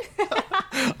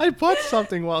 I bought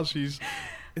something while she's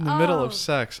in the middle of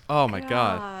sex. Oh my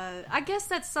God. I guess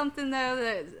that's something though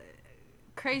that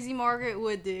crazy Margaret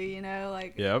would do,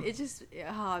 like it just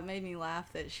it made me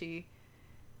laugh that she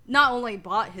not only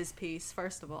bought his piece,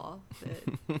 first of all, but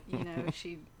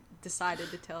she decided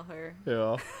to tell her.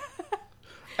 Yeah.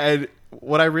 And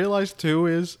what I realized too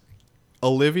is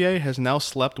Olivier has now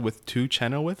slept with 2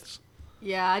 Chenoweths.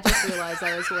 Yeah, I just realized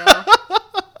that as well.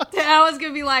 I was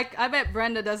going to be like, I bet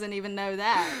Brenda doesn't even know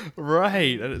that.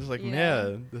 Right. And it's like,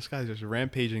 man, this guy's just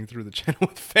rampaging through the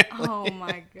Chenoweth family. Oh,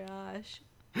 my gosh.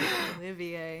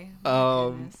 Olivier.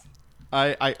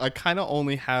 I kind of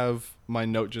only have my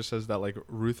note just says that like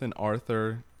Ruth and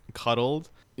Arthur cuddled.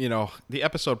 You know, the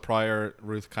episode prior,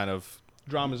 Ruth kind of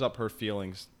dramas up her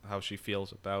feelings, how she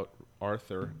feels about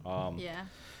Arthur. Yeah.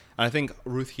 And I think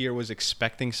Ruth here was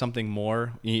expecting something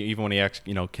more, even when he asked,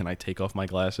 you know, can I take off my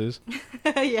glasses?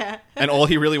 Yeah. And all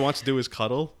he really wants to do is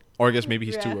cuddle. Or I guess maybe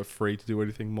he's too afraid to do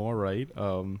anything more, right?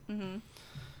 I mean,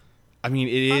 it Probably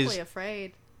is... Probably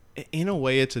afraid. In a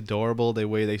way, it's adorable, the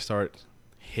way they start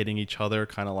hitting each other,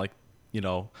 kind of like, you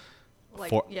know... Like,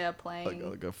 playing.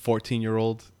 Like a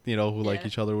 14-year-old, you know, who like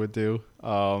each other would do.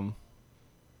 But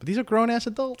these are grown-ass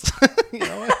adults. You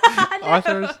know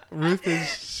what? Ruth is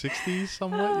 60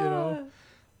 somewhat, you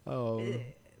know.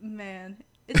 Man,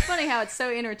 it's funny how it's so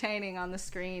entertaining on the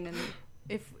screen, and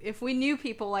if we knew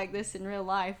people like this in real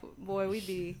life, boy, we'd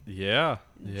be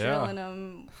drilling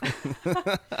them.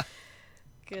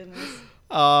 Goodness.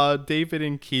 David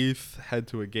and Keith head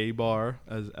to a gay bar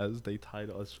as they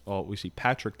title. We see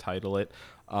Patrick title it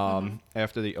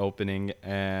after the opening,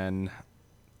 and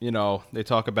you know they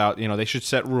talk about they should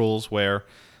set rules where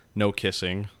no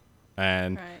kissing,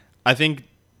 and I think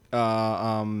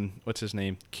what's his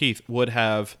name, Keith would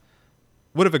have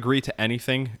agreed to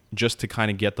anything just to kind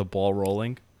of get the ball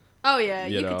rolling. Oh yeah,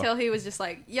 you could tell he was just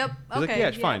like, "Yep, okay, like, yeah,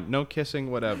 it's fine, no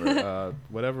kissing, whatever,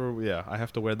 whatever. Yeah, I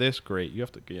have to wear this. Great, you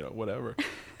have to, whatever."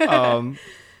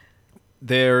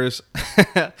 There's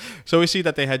so we see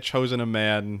that they had chosen a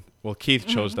man. Well, Keith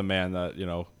chose the man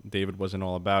that David wasn't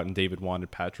all about, and David wanted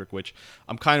Patrick, which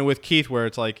I'm kind of with Keith, where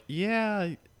it's like,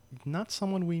 yeah, not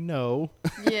someone we know.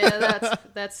 Yeah,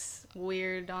 that's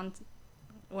weird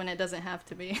when it doesn't have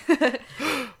to be.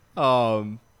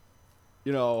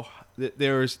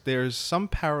 There's some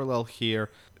parallel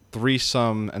here,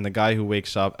 threesome, and the guy who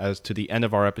wakes up as to the end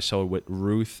of our episode with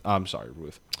Ruth.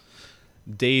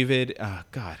 David.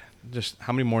 God, just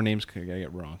how many more names can I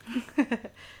get wrong?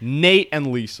 Nate and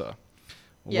Lisa,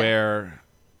 where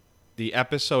the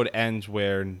episode ends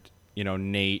where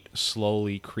Nate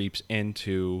slowly creeps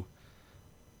into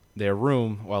their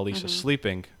room while Lisa's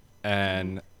sleeping,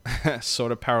 and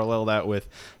sort of parallel that with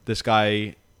this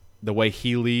guy. The way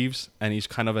he leaves, and he's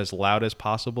kind of as loud as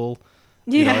possible.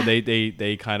 Yeah.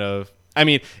 They kind of... I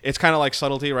mean, it's kind of like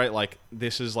subtlety, right? Like,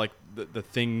 this is like the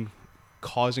thing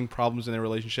causing problems in their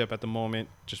relationship at the moment,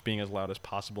 just being as loud as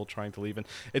possible, trying to leave. And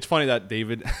it's funny that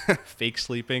David fake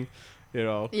sleeping,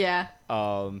 Yeah.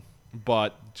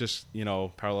 But just,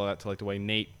 parallel that to like the way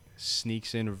Nate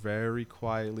sneaks in very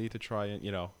quietly to try and,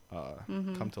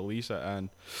 come to Lisa. And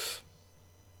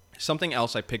something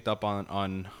else I picked up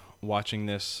on watching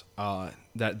this,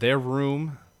 that their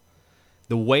room,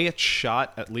 the way it's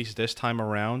shot, at least this time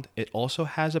around, it also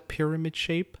has a pyramid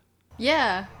shape.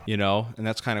 Yeah. And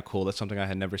that's kind of cool. That's something I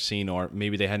had never seen, or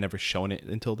maybe they had never shown it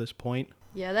until this point.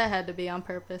 Yeah, that had to be on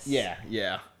purpose.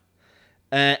 Yeah.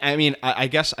 I mean, I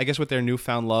guess with their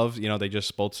newfound love, they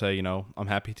just both say, I'm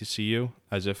happy to see you,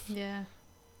 as if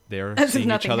they're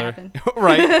seeing each other.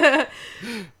 Right.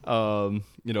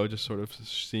 Just sort of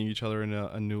seeing each other in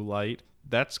a new light.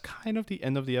 That's kind of the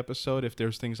end of the episode. If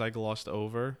there's things I glossed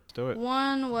over, let's do it.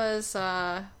 One was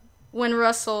when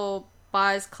Russell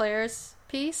buys Claire's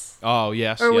piece. Oh,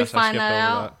 yes. Or we yes, find that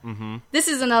out. That. Mm-hmm. This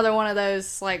is another one of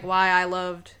those, like, why I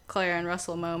loved Claire and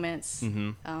Russell moments.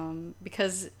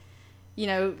 Because,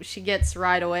 she gets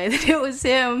right away that it was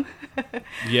him.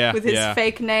 Yeah. With his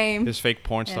fake name. His fake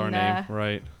porn star name,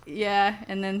 right. Yeah,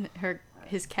 and then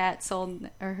his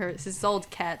old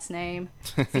cat's name,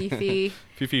 Fifi.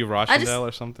 Fifi Rochdale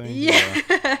or something.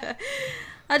 Yeah.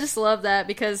 I just love that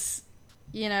because,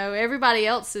 everybody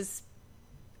else's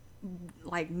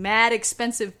like mad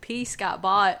expensive piece got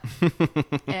bought,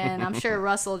 and I'm sure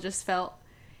Russell just felt,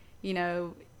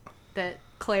 that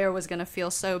Claire was gonna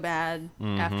feel so bad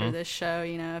after this show,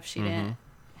 if she didn't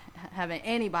have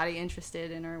anybody interested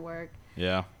in her work.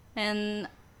 Yeah. And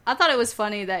I thought it was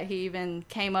funny that he even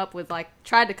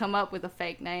tried to come up with a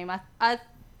fake name. I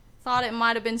thought it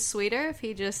might have been sweeter if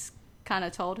he just kind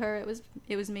of told her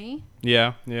it was me.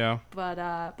 Yeah. But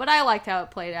I liked how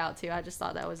it played out too. I just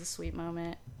thought that was a sweet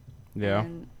moment. Yeah.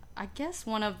 And I guess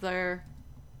one of their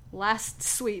last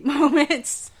sweet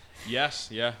moments. Yes,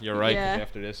 yeah, you're right. Yeah.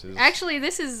 After this is actually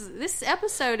this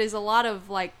episode is a lot of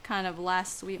like kind of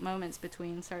last sweet moments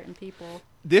between certain people.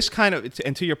 This kind of,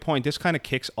 and to your point, this kind of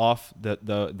kicks off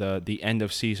the end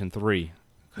of season 3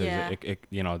 because it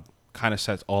kind of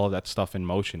sets all of that stuff in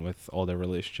motion with all their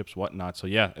relationships, whatnot. So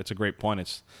yeah, it's a great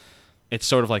point. It's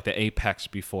sort of like the apex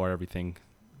before everything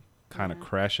kind of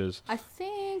crashes. I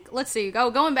think, let's see,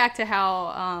 going back to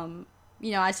how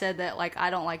I said that like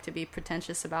I don't like to be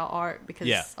pretentious about art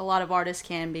because a lot of artists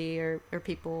can be or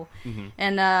people.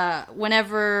 And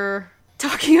whenever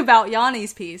talking about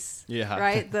Yanni's piece. Yeah.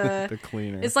 Right? The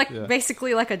cleaner. It's like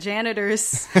basically like a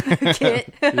janitor's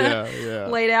kit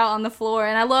laid out on the floor.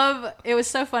 And it was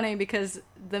so funny because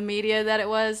the media that it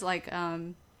was, like,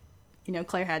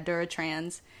 Claire had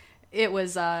Duratrans. It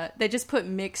was, they just put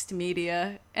mixed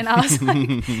media. And I was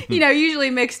like, usually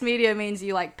mixed media means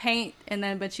you like paint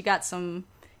but you got some,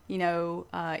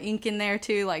 ink in there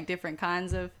too, like different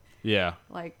kinds of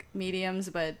like mediums,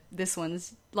 but this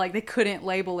one's like they couldn't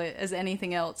label it as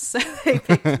anything else, so they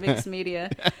picked mixed media.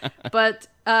 But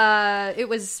it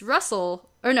was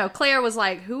Claire was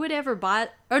like,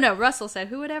 Russell said,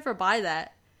 who would ever buy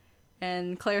that?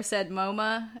 And Claire said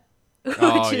MoMA,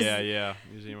 which is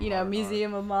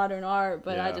Museum of Modern Art.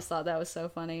 But I just thought that was so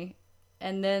funny.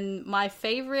 And then my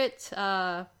favorite,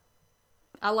 I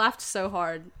laughed so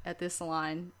hard at this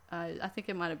line. I think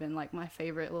it might have been like my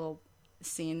favorite little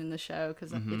scene in the show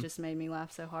because it just made me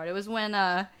laugh so hard. It was when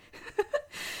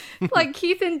like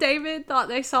Keith and David thought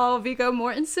they saw Viggo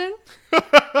Mortensen. And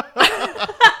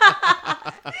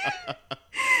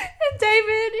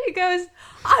David, he goes,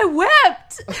 I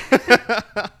wept.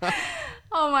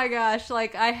 Oh my gosh,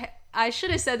 like I should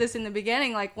have said this in the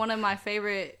beginning, like one of my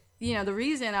favorite, the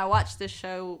reason I watched this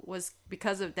show was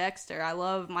because of Dexter. I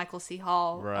love Michael C.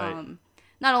 Hall. Right.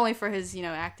 Not only for his,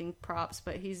 acting props,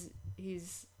 but he's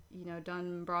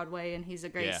done Broadway and he's a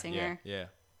great singer. Yeah.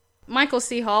 Michael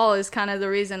C. Hall is kind of the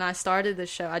reason I started the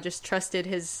show. I just trusted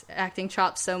his acting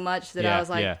chops so much that I was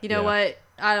like, what?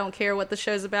 I don't care what the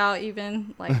show's about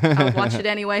even. Like, I would watch it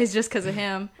anyways just because of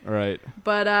him. Right.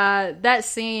 But that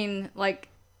scene, like,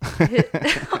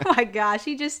 oh my gosh,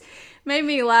 he just made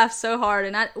me laugh so hard.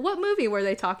 And what movie were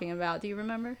they talking about? Do you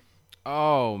remember?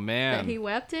 Oh, man. That he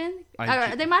wept in?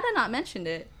 They might have not mentioned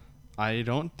it. I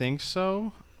don't think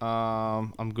so.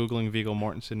 I'm Googling Viggo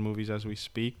Mortensen movies as we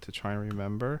speak to try and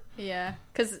remember. Yeah,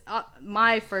 because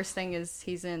my first thing is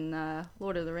he's in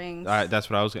Lord of the Rings. That's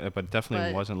what I was going to, but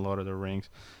definitely wasn't Lord of the Rings.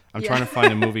 I'm trying to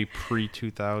find a movie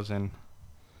pre-2000.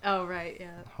 Oh, right,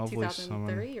 yeah. Hopefully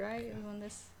 2003, right? It was on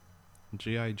this.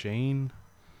 G.I. Jane.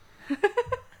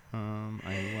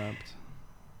 I wept.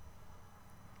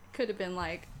 Could have been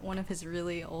like one of his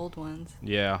really old ones.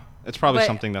 Yeah, it's probably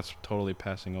something that's totally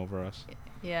passing over us.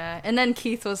 Yeah, and then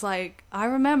Keith was like, I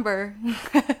remember.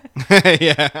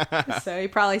 Yeah. So he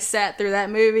probably sat through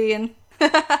that movie and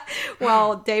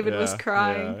while David was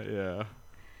crying. Yeah.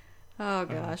 Oh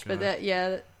gosh, but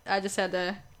I just had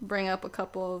to bring up a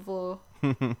couple of little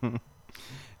little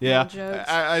jokes.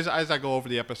 As I go over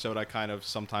the episode, I kind of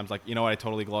sometimes like, what I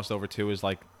totally glossed over too is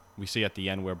like we see at the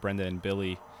end where Brenda and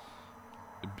Billy,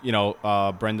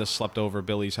 Brenda slept over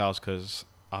Billy's house because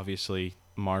obviously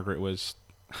Margaret was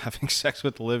having sex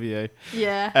with Olivier.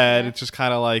 Yeah. And it's just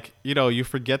kind of like, you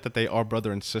forget that they are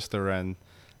brother and sister and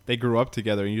they grew up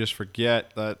together, and you just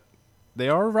forget that they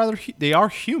are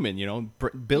human,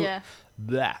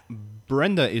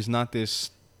 Brenda is not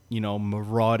this,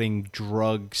 marauding,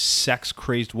 drug,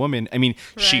 sex-crazed woman. I mean,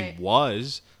 she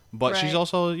was, but she's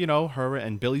also, her,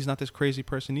 and Billy's not this crazy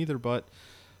person either, but,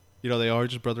 they are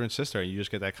just brother and sister, and you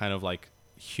just get that kind of, like,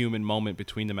 human moment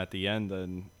between them at the end,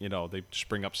 and they just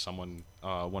bring up someone,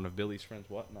 one of Billy's friends,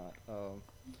 whatnot.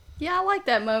 Yeah, I like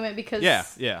that moment because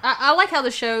I like how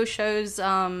the show shows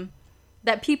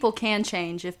that people can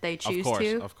change if they choose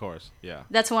to. Of course, yeah.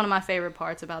 That's one of my favorite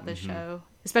parts about this show,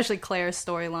 especially Claire's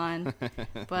storyline.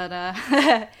 But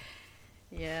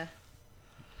yeah.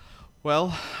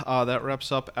 Well, that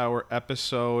wraps up our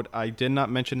episode. I did not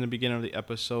mention in the beginning of the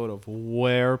episode of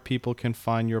where people can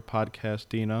find your podcast,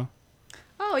 Dina.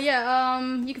 Oh, yeah.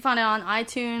 You can find it on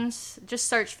iTunes. Just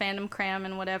search Fandom Cram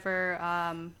and whatever,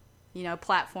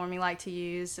 platform you like to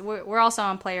use. We're also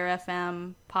on Player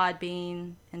FM,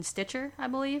 Podbean, and Stitcher, I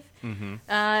believe. Mm-hmm.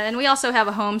 And we also have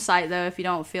a home site, though, if you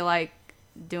don't feel like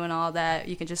doing all that.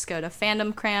 You can just go to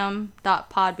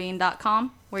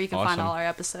fandomcram.podbean.com, where you can find all our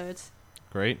episodes.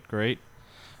 Great.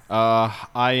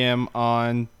 I am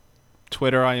on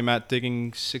Twitter. I am at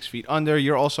Digging 6 Feet Under.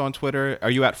 You're also on Twitter. Are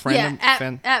you at Fandom?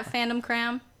 Yeah, at Fandom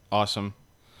Cram. Awesome.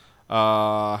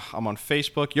 I'm on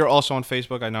Facebook. You're also on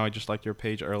Facebook. I know I just liked your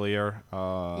page earlier.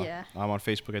 I'm on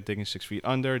Facebook at Digging 6 Feet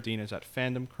Under. Dina's at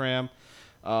Fandom Cram.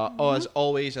 As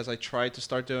always, as I tried to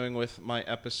start doing with my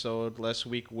episode last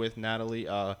week with Natalie,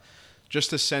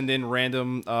 just to send in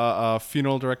random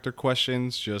funeral director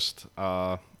questions. Just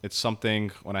it's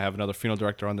something, when I have another funeral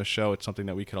director on the show, it's something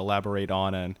that we could elaborate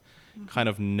on and kind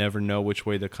of never know which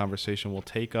way the conversation will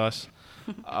take us.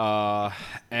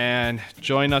 And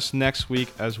join us next week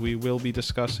as we will be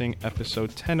discussing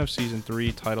episode 10 of season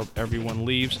 3 titled Everyone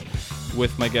Leaves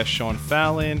with my guest Sean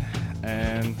Fallon.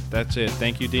 And that's it.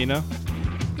 Thank you, Dina.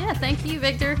 Yeah, thank you,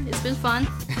 Victor. It's been fun.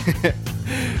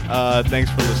 Thanks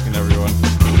for listening, everyone.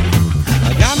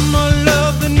 I got more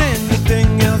love than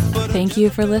anything else. Thank you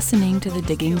for listening to the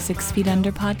Digging 6 Feet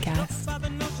Under podcast.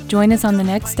 Join us on the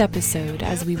next episode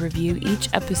as we review each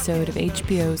episode of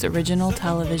HBO's original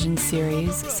television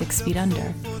series, 6 Feet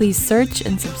Under. Please search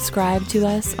and subscribe to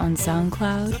us on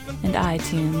SoundCloud and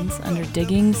iTunes under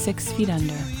Digging 6 Feet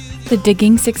Under. The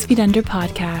Digging 6 Feet Under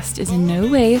podcast is in no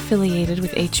way affiliated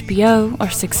with HBO or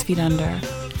 6 Feet Under,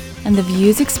 and the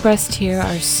views expressed here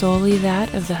are solely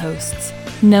that of the hosts.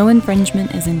 No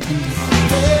infringement is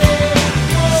intended.